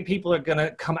 And I think people are going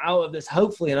to come out of this,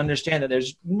 hopefully, and understand that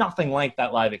there's nothing like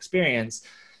that live experience.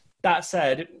 That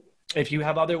said, if you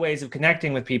have other ways of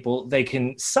connecting with people, they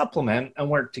can supplement and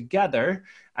work together.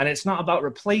 And it's not about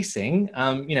replacing.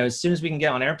 As soon as we can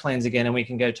get on airplanes again and we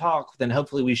can go talk, then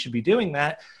hopefully we should be doing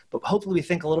that. But hopefully we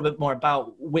think a little bit more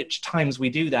about which times we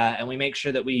do that, and we make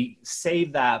sure that we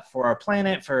save that for our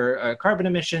planet, for carbon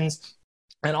emissions,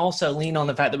 and also lean on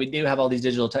the fact that we do have all these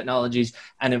digital technologies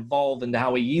and evolve into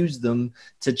how we use them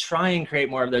to try and create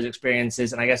more of those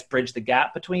experiences, and I guess bridge the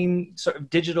gap between sort of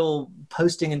digital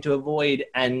posting into a void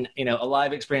and, a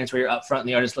live experience where you're up front and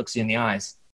the artist looks you in the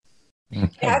eyes.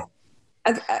 Yeah.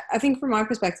 I think from my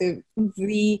perspective,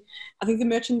 I think the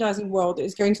merchandising world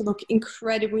is going to look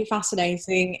incredibly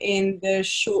fascinating in the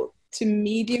short to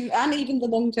medium and even the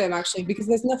long term, actually, because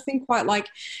there's nothing quite like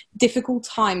difficult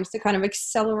times to kind of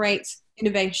accelerate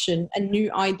innovation and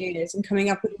new ideas and coming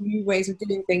up with new ways of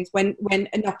doing things when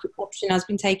an option has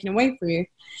been taken away from you.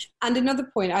 And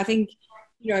another point, I think,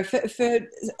 for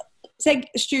say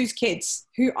Stu's kids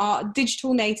who are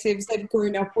digital natives, they've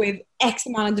grown up with X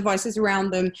amount of devices around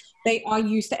them. They are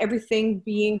used to everything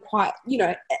being quite,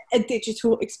 a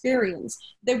digital experience.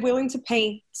 They're willing to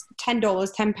pay $10,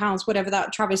 £10, whatever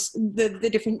that the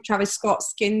different Travis Scott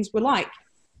skins were like.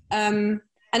 And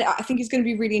I think it's going to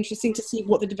be really interesting to see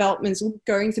what the developments are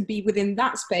going to be within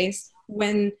that space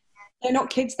when they're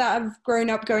not kids that have grown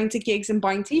up going to gigs and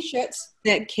buying T-shirts.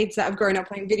 They're kids that have grown up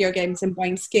playing video games and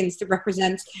buying skins to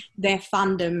represent their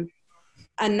fandom.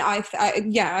 And I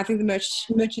think the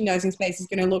merchandising space is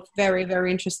going to look very,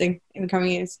 very interesting in the coming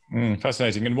years.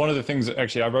 Fascinating. And one of the things that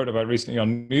actually I wrote about recently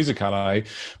on Music Ally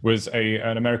was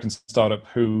an American startup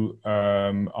who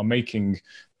are making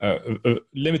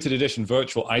limited edition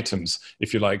virtual items,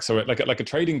 if you like. So like a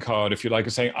trading card, if you like,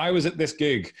 of saying, I was at this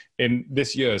gig in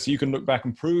this year. So you can look back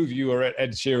and prove you were at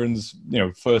Ed Sheeran's,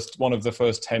 one of the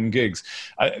first 10 gigs.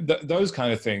 Those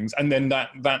kind of things. And then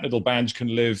that little badge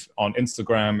can live on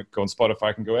Instagram, go on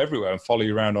Spotify, can go everywhere and follow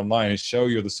you around online and show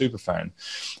you're the super fan.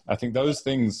 I think those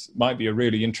things might be a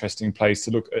really interesting place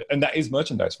to look at. And that is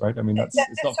merchandise, right? I mean, it's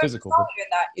not physical.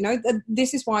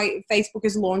 This is why Facebook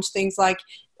has launched things like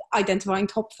identifying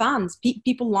top fans.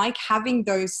 People like having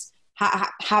those,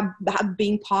 have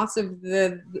being part of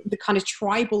the kind of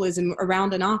tribalism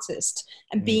around an artist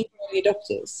and being early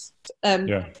adopters.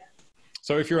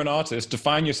 So if you're an artist,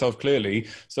 define yourself clearly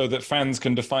so that fans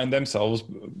can define themselves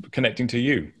connecting to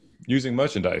you using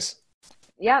merchandise.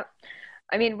 Yeah.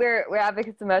 I mean, we're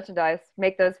advocates of merchandise.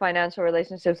 Make those financial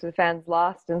relationships with fans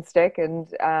last and stick and,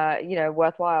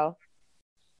 worthwhile.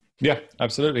 Yeah,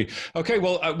 absolutely. Okay,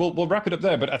 well, we'll wrap it up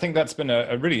there. But I think that's been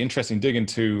a really interesting dig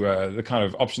into the kind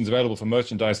of options available for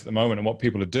merchandise at the moment and what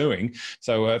people are doing.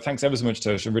 So thanks ever so much,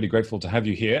 Tersha. I'm really grateful to have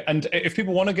you here. And if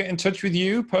people want to get in touch with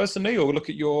you personally or look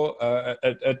at your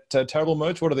Terrible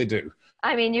Merch, what do they do?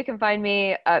 I mean, you can find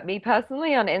me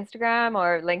personally on Instagram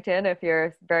or LinkedIn if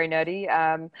you're very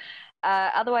nerdy.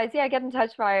 Otherwise, get in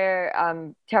touch via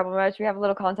Terrible Merch. We have a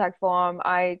little contact form.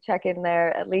 I check in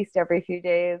there at least every few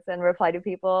days and reply to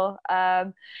people.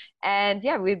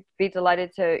 We'd be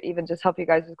delighted to even just help you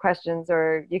guys with questions,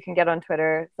 or you can get on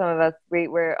Twitter. Some of us,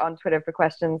 we're on Twitter for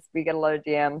questions. We get a lot of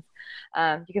DMs.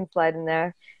 You can slide in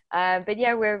there.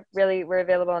 We're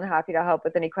available and happy to help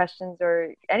with any questions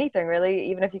or anything really.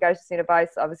 Even if you guys just need advice,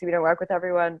 obviously we don't work with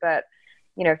everyone, but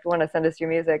if you want to send us your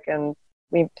music and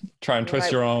we try and twist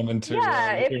your arm into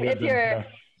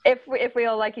if we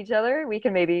all like each other, we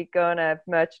can maybe go on a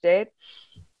merch date.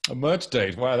 A merch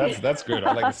date. Wow, that's good.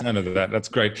 I like the sound of that. That's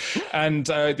great. And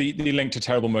the link to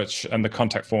Terrible Merch and the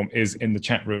contact form is in the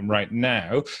chat room right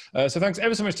now. So thanks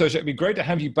ever so much, Tersha. It'd be great to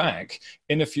have you back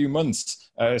in a few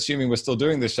months, assuming we're still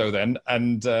doing this show then,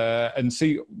 and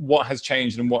see what has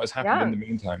changed and what has happened in the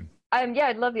meantime.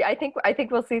 I'd love you. I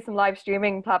think we'll see some live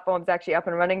streaming platforms actually up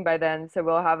and running by then, so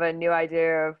we'll have a new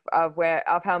idea of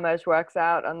how merch works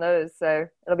out on those. So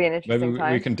it'll be an interesting time.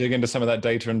 Maybe we can dig into some of that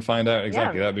data and find out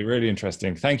exactly. That'd be really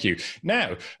interesting. Thank you.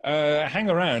 Now, hang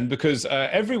around because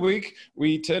every week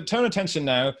we turn attention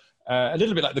now. A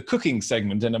little bit like the cooking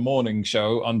segment in a morning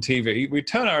show on TV, we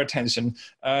turn our attention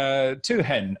to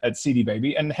Hen at CD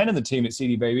Baby. And Hen and the team at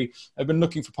CD Baby have been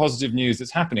looking for positive news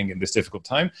that's happening in this difficult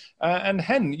time. And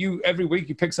Hen, every week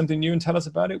you pick something new and tell us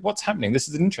about it. What's happening? This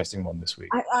is an interesting one this week.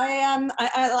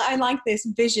 I like this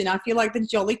vision. I feel like the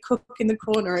jolly cook in the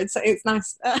corner. It's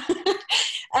nice.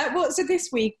 So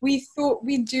this week we thought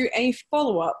we'd do a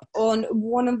follow-up on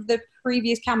one of the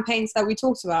previous campaigns that we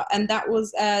talked about, and that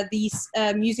was the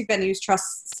Music Venues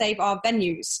Trust Save Our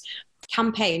Venues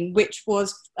campaign, which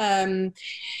was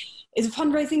is a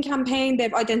fundraising campaign.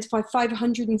 They've identified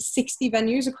 560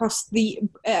 venues across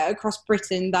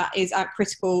Britain that is at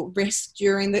critical risk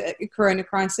during the corona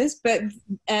crisis. But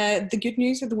the good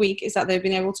news of the week is that they've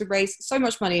been able to raise so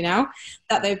much money now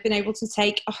that they've been able to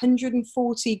take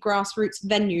 140 grassroots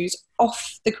venues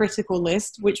off the critical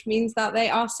list, which means that they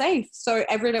are safe. So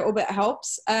every little bit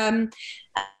helps.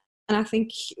 And I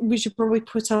think we should probably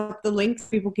put up the link so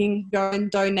people can go and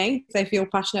donate if they feel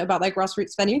passionate about their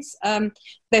grassroots venues.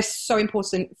 They're so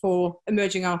important for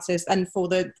emerging artists and for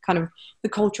the kind of the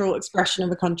cultural expression of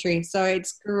the country. So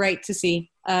it's great to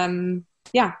see.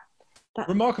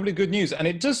 Remarkably good news. And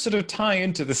it does sort of tie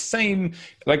into the same,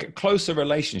 closer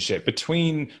relationship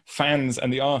between fans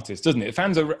and the artists, doesn't it?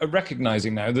 Fans are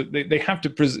recognizing now that they have to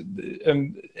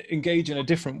engage in a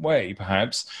different way,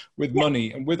 perhaps, with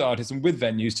money and with artists and with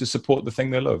venues to support the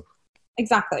thing they love.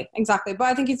 Exactly. But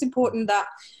I think it's important that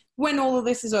when all of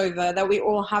this is over, that we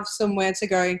all have somewhere to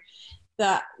go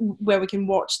where we can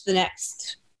watch the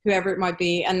next, whoever it might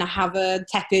be, and have a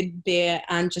tepid beer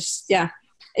and just,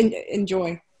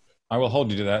 enjoy. I will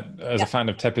hold you to that as a fan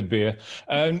of tepid beer.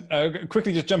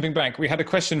 Quickly, just jumping back, we had a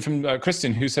question from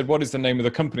Kristen who said, what is the name of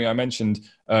the company I mentioned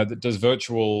that does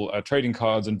virtual trading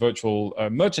cards and virtual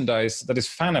merchandise? That is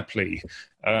Fanaply.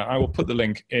 I will put the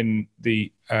link in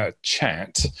the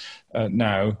chat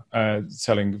now,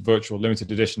 selling virtual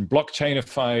limited edition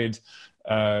blockchainified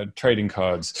trading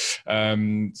cards.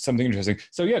 Something interesting.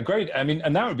 So great. I mean,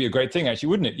 and that would be a great thing actually,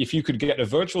 wouldn't it? If you could get a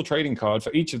virtual trading card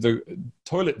for each of the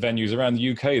toilet venues around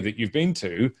the UK that you've been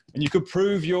to, and you could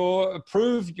prove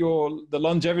the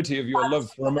longevity of your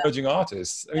love for emerging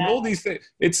artists. I mean,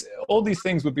 all these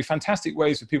things would be fantastic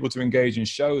ways for people to engage and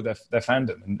show their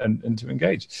fandom and to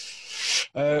engage.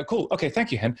 Cool. Okay.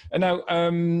 Thank you, Hen. And now,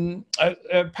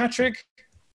 Patrick,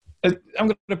 I'm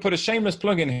going to put a shameless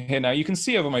plug in here now. You can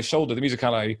see over my shoulder the Music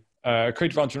Ally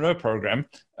Creative Entrepreneur Program.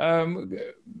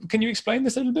 Can you explain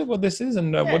this a little bit, what this is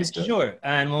and what it's doing? Sure,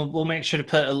 and we'll make sure to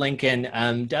put a link in.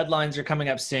 Deadlines are coming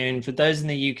up soon. For those in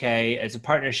the UK, it's a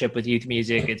partnership with Youth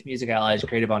Music. It's Music Ally's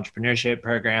Creative Entrepreneurship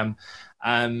Program.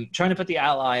 Trying to put the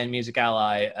Ally in Music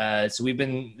Ally. So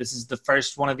this is the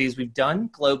first one of these we've done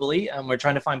globally. We're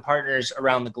trying to find partners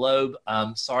around the globe.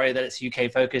 Sorry that it's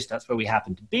UK focused. That's where we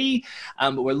happen to be.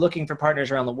 But we're looking for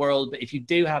partners around the world. But if you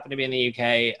do happen to be in the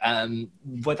UK,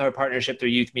 with our partnership through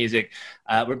Youth Music,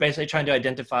 we're basically trying to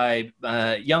identify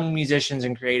young musicians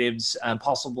and creatives,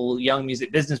 possible young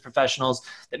music business professionals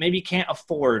that maybe can't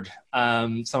afford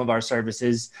some of our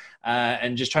services,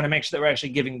 and just trying to make sure that we're actually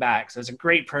giving back. So it's a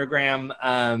great program.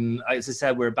 As I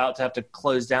said, we're about to have to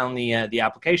close down the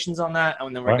applications on that,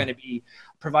 and then we're going to be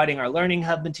providing our Learning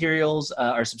Hub materials,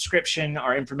 our subscription,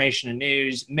 our information and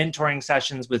news, mentoring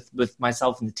sessions with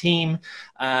myself and the team.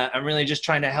 I'm really just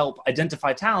trying to help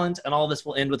identify talent, and all this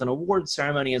will end with an awards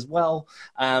ceremony as well,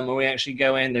 where we actually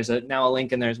go in. There's now a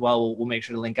link in there as well. We'll make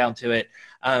sure to link out to it.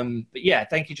 But yeah,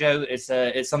 thank you, Joe. It's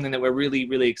something that we're really,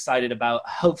 really excited about.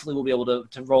 Hopefully we'll be able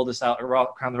to roll this out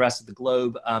around the rest of the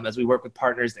globe, as we work with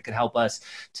partners that can help us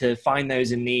to find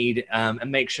those in need,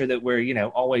 and make sure that we're,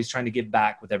 always trying to give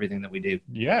back with everything that we do.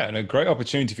 Yeah, and a great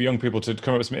opportunity for young people to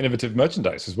come up with some innovative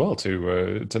merchandise as well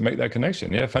to make that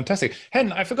connection. Yeah, fantastic.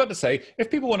 Hen, I forgot to say, if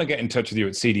people want to get in touch with you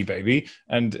at CD Baby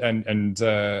and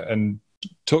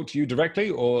talk to you directly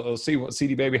or see what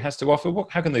CD Baby has to offer,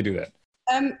 how can they do that?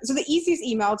 So the easiest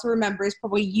email to remember is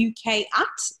probably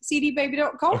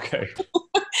uk@cdbaby.com. Okay.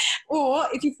 Or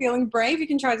if you're feeling brave, you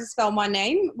can try to spell my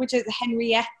name, which is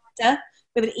Henrietta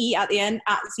with an E at the end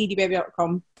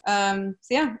 @cdbaby.com. So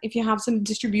yeah, if you have some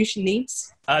distribution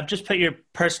needs. Just put your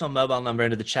personal mobile number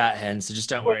into the chat, Hen, so just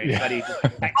don't worry. Anybody just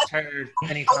text her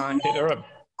anytime. Hit her up.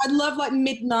 I'd love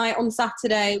midnight on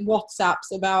Saturday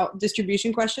WhatsApps about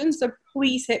distribution questions. So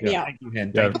please hit me up. Thank you,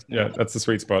 Hen. Yeah, that's the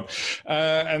sweet spot.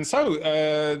 And so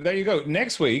there you go.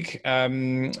 Next week,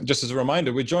 just as a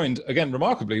reminder, we're joined again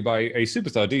remarkably by a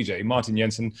superstar DJ, Martin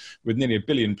Jensen, with nearly 1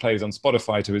 billion plays on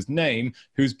Spotify to his name,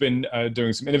 who's been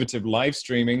doing some innovative live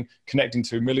streaming, connecting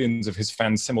to millions of his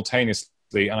fans simultaneously,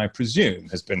 and I presume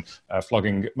has been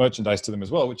flogging merchandise to them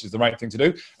as well, which is the right thing to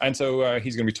do. And so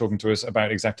he's going to be talking to us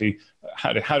about exactly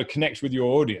how to connect with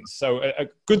your audience. So a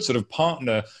good sort of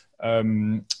partner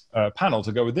panel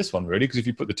to go with this one, really, because if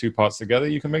you put the two parts together,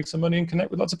 you can make some money and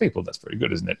connect with lots of people. That's very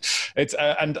good, isn't it? It's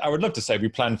and I would love to say we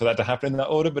planned for that to happen in that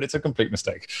order, but it's a complete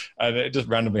mistake. And it just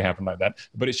randomly happened like that.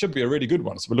 But it should be a really good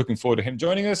one. So we're looking forward to him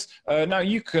joining us. Now,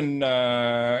 you can,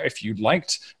 if you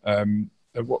liked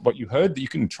what you heard, you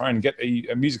can try and get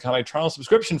a Music Ally trial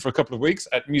subscription for a couple of weeks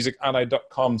at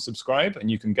musically.com subscribe,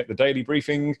 and you can get the daily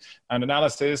briefing and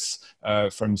analysis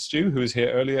from Stu, who was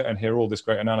here earlier, and hear all this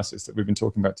great analysis that we've been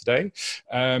talking about today.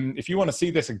 If you want to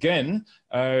see this again,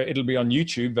 it'll be on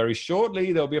YouTube very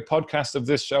shortly. There'll be a podcast of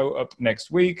this show up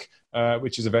next week,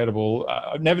 which is available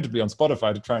inevitably on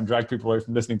Spotify to try and drag people away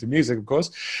from listening to music, of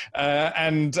course.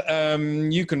 And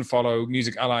you can follow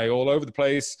Music Ally all over the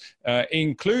place,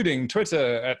 including Twitter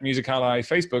at Music Ally,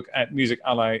 Facebook at Music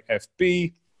Ally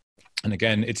FB. And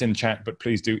again, it's in chat, but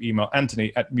please do email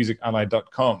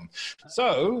Anthony@musically.com.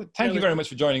 So thank you very much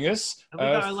for joining us. Have we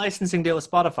got our licensing deal with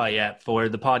Spotify yet for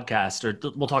the podcast, or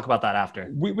we'll talk about that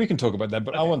after? We can talk about that,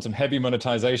 but okay. I want some heavy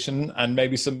monetization and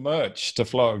maybe some merch to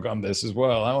flog on this as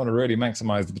well. I want to really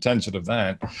maximize the potential of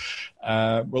that.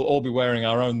 We'll all be wearing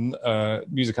our own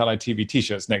Music Ally TV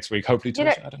t-shirts next week, hopefully.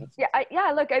 Tersha, I don't know. Yeah.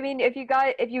 Look, I mean, if you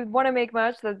want to make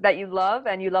merch that you love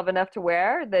and you love enough to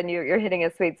wear, then you're hitting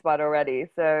a sweet spot already.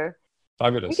 So.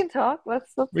 Fabulous. We can talk.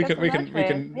 Let's we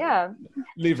can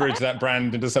leverage that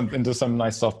brand into some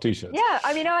nice soft t-shirts. Yeah,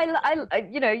 I mean, I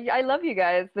love you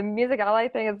guys. The Music Ally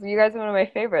thing you guys are one of my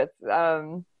favorites. We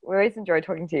always enjoy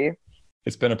talking to you.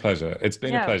 It's been a pleasure. It's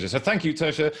been a pleasure. So thank you,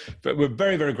 Tersha. But we're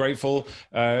very, very grateful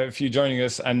for you joining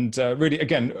us, and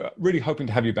really hoping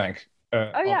to have you back.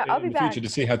 I'll be back in the future to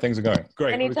see how things are going.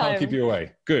 Great. Anytime. We can't keep you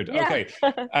away. Good. Yeah. Okay.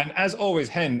 And as always,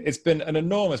 Hen, it's been an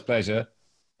enormous pleasure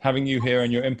having you here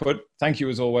and your input. Thank you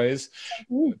as always.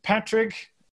 Patrick,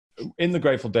 in the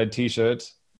Grateful Dead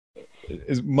t-shirt,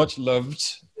 is much loved.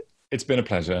 It's been a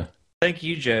pleasure. Thank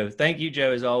you, Joe. Thank you,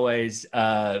 Joe, as always,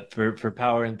 for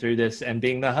powering through this and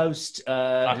being the host.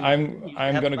 I'm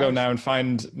going to go now and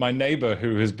find my neighbor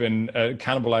who has been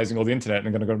cannibalizing all the internet, and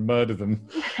I'm going to go murder them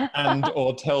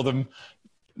or tell them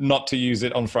not to use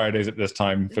it on Fridays at this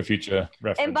time for future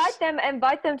reference.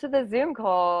 Invite them to the Zoom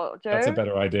call, Joe. That's a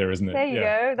better idea, isn't it? There you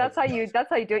go. That's how you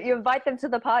do it. You invite them to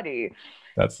the party.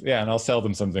 And I'll sell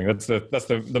them something. That's the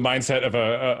mindset of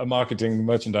a marketing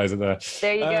merchandiser there.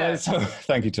 There you go. So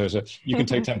thank you, Tersha. You can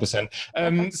take 10%.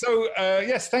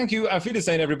 Yes, thank you. Auf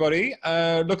Wiedersehen, everybody.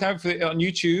 Look out for it on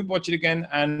YouTube, watch it again,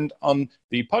 and on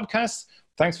the podcast.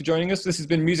 Thanks for joining us. This has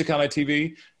been Music Ally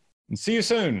TV, and see you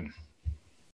soon.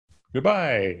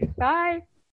 Goodbye. Bye.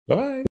 Bye.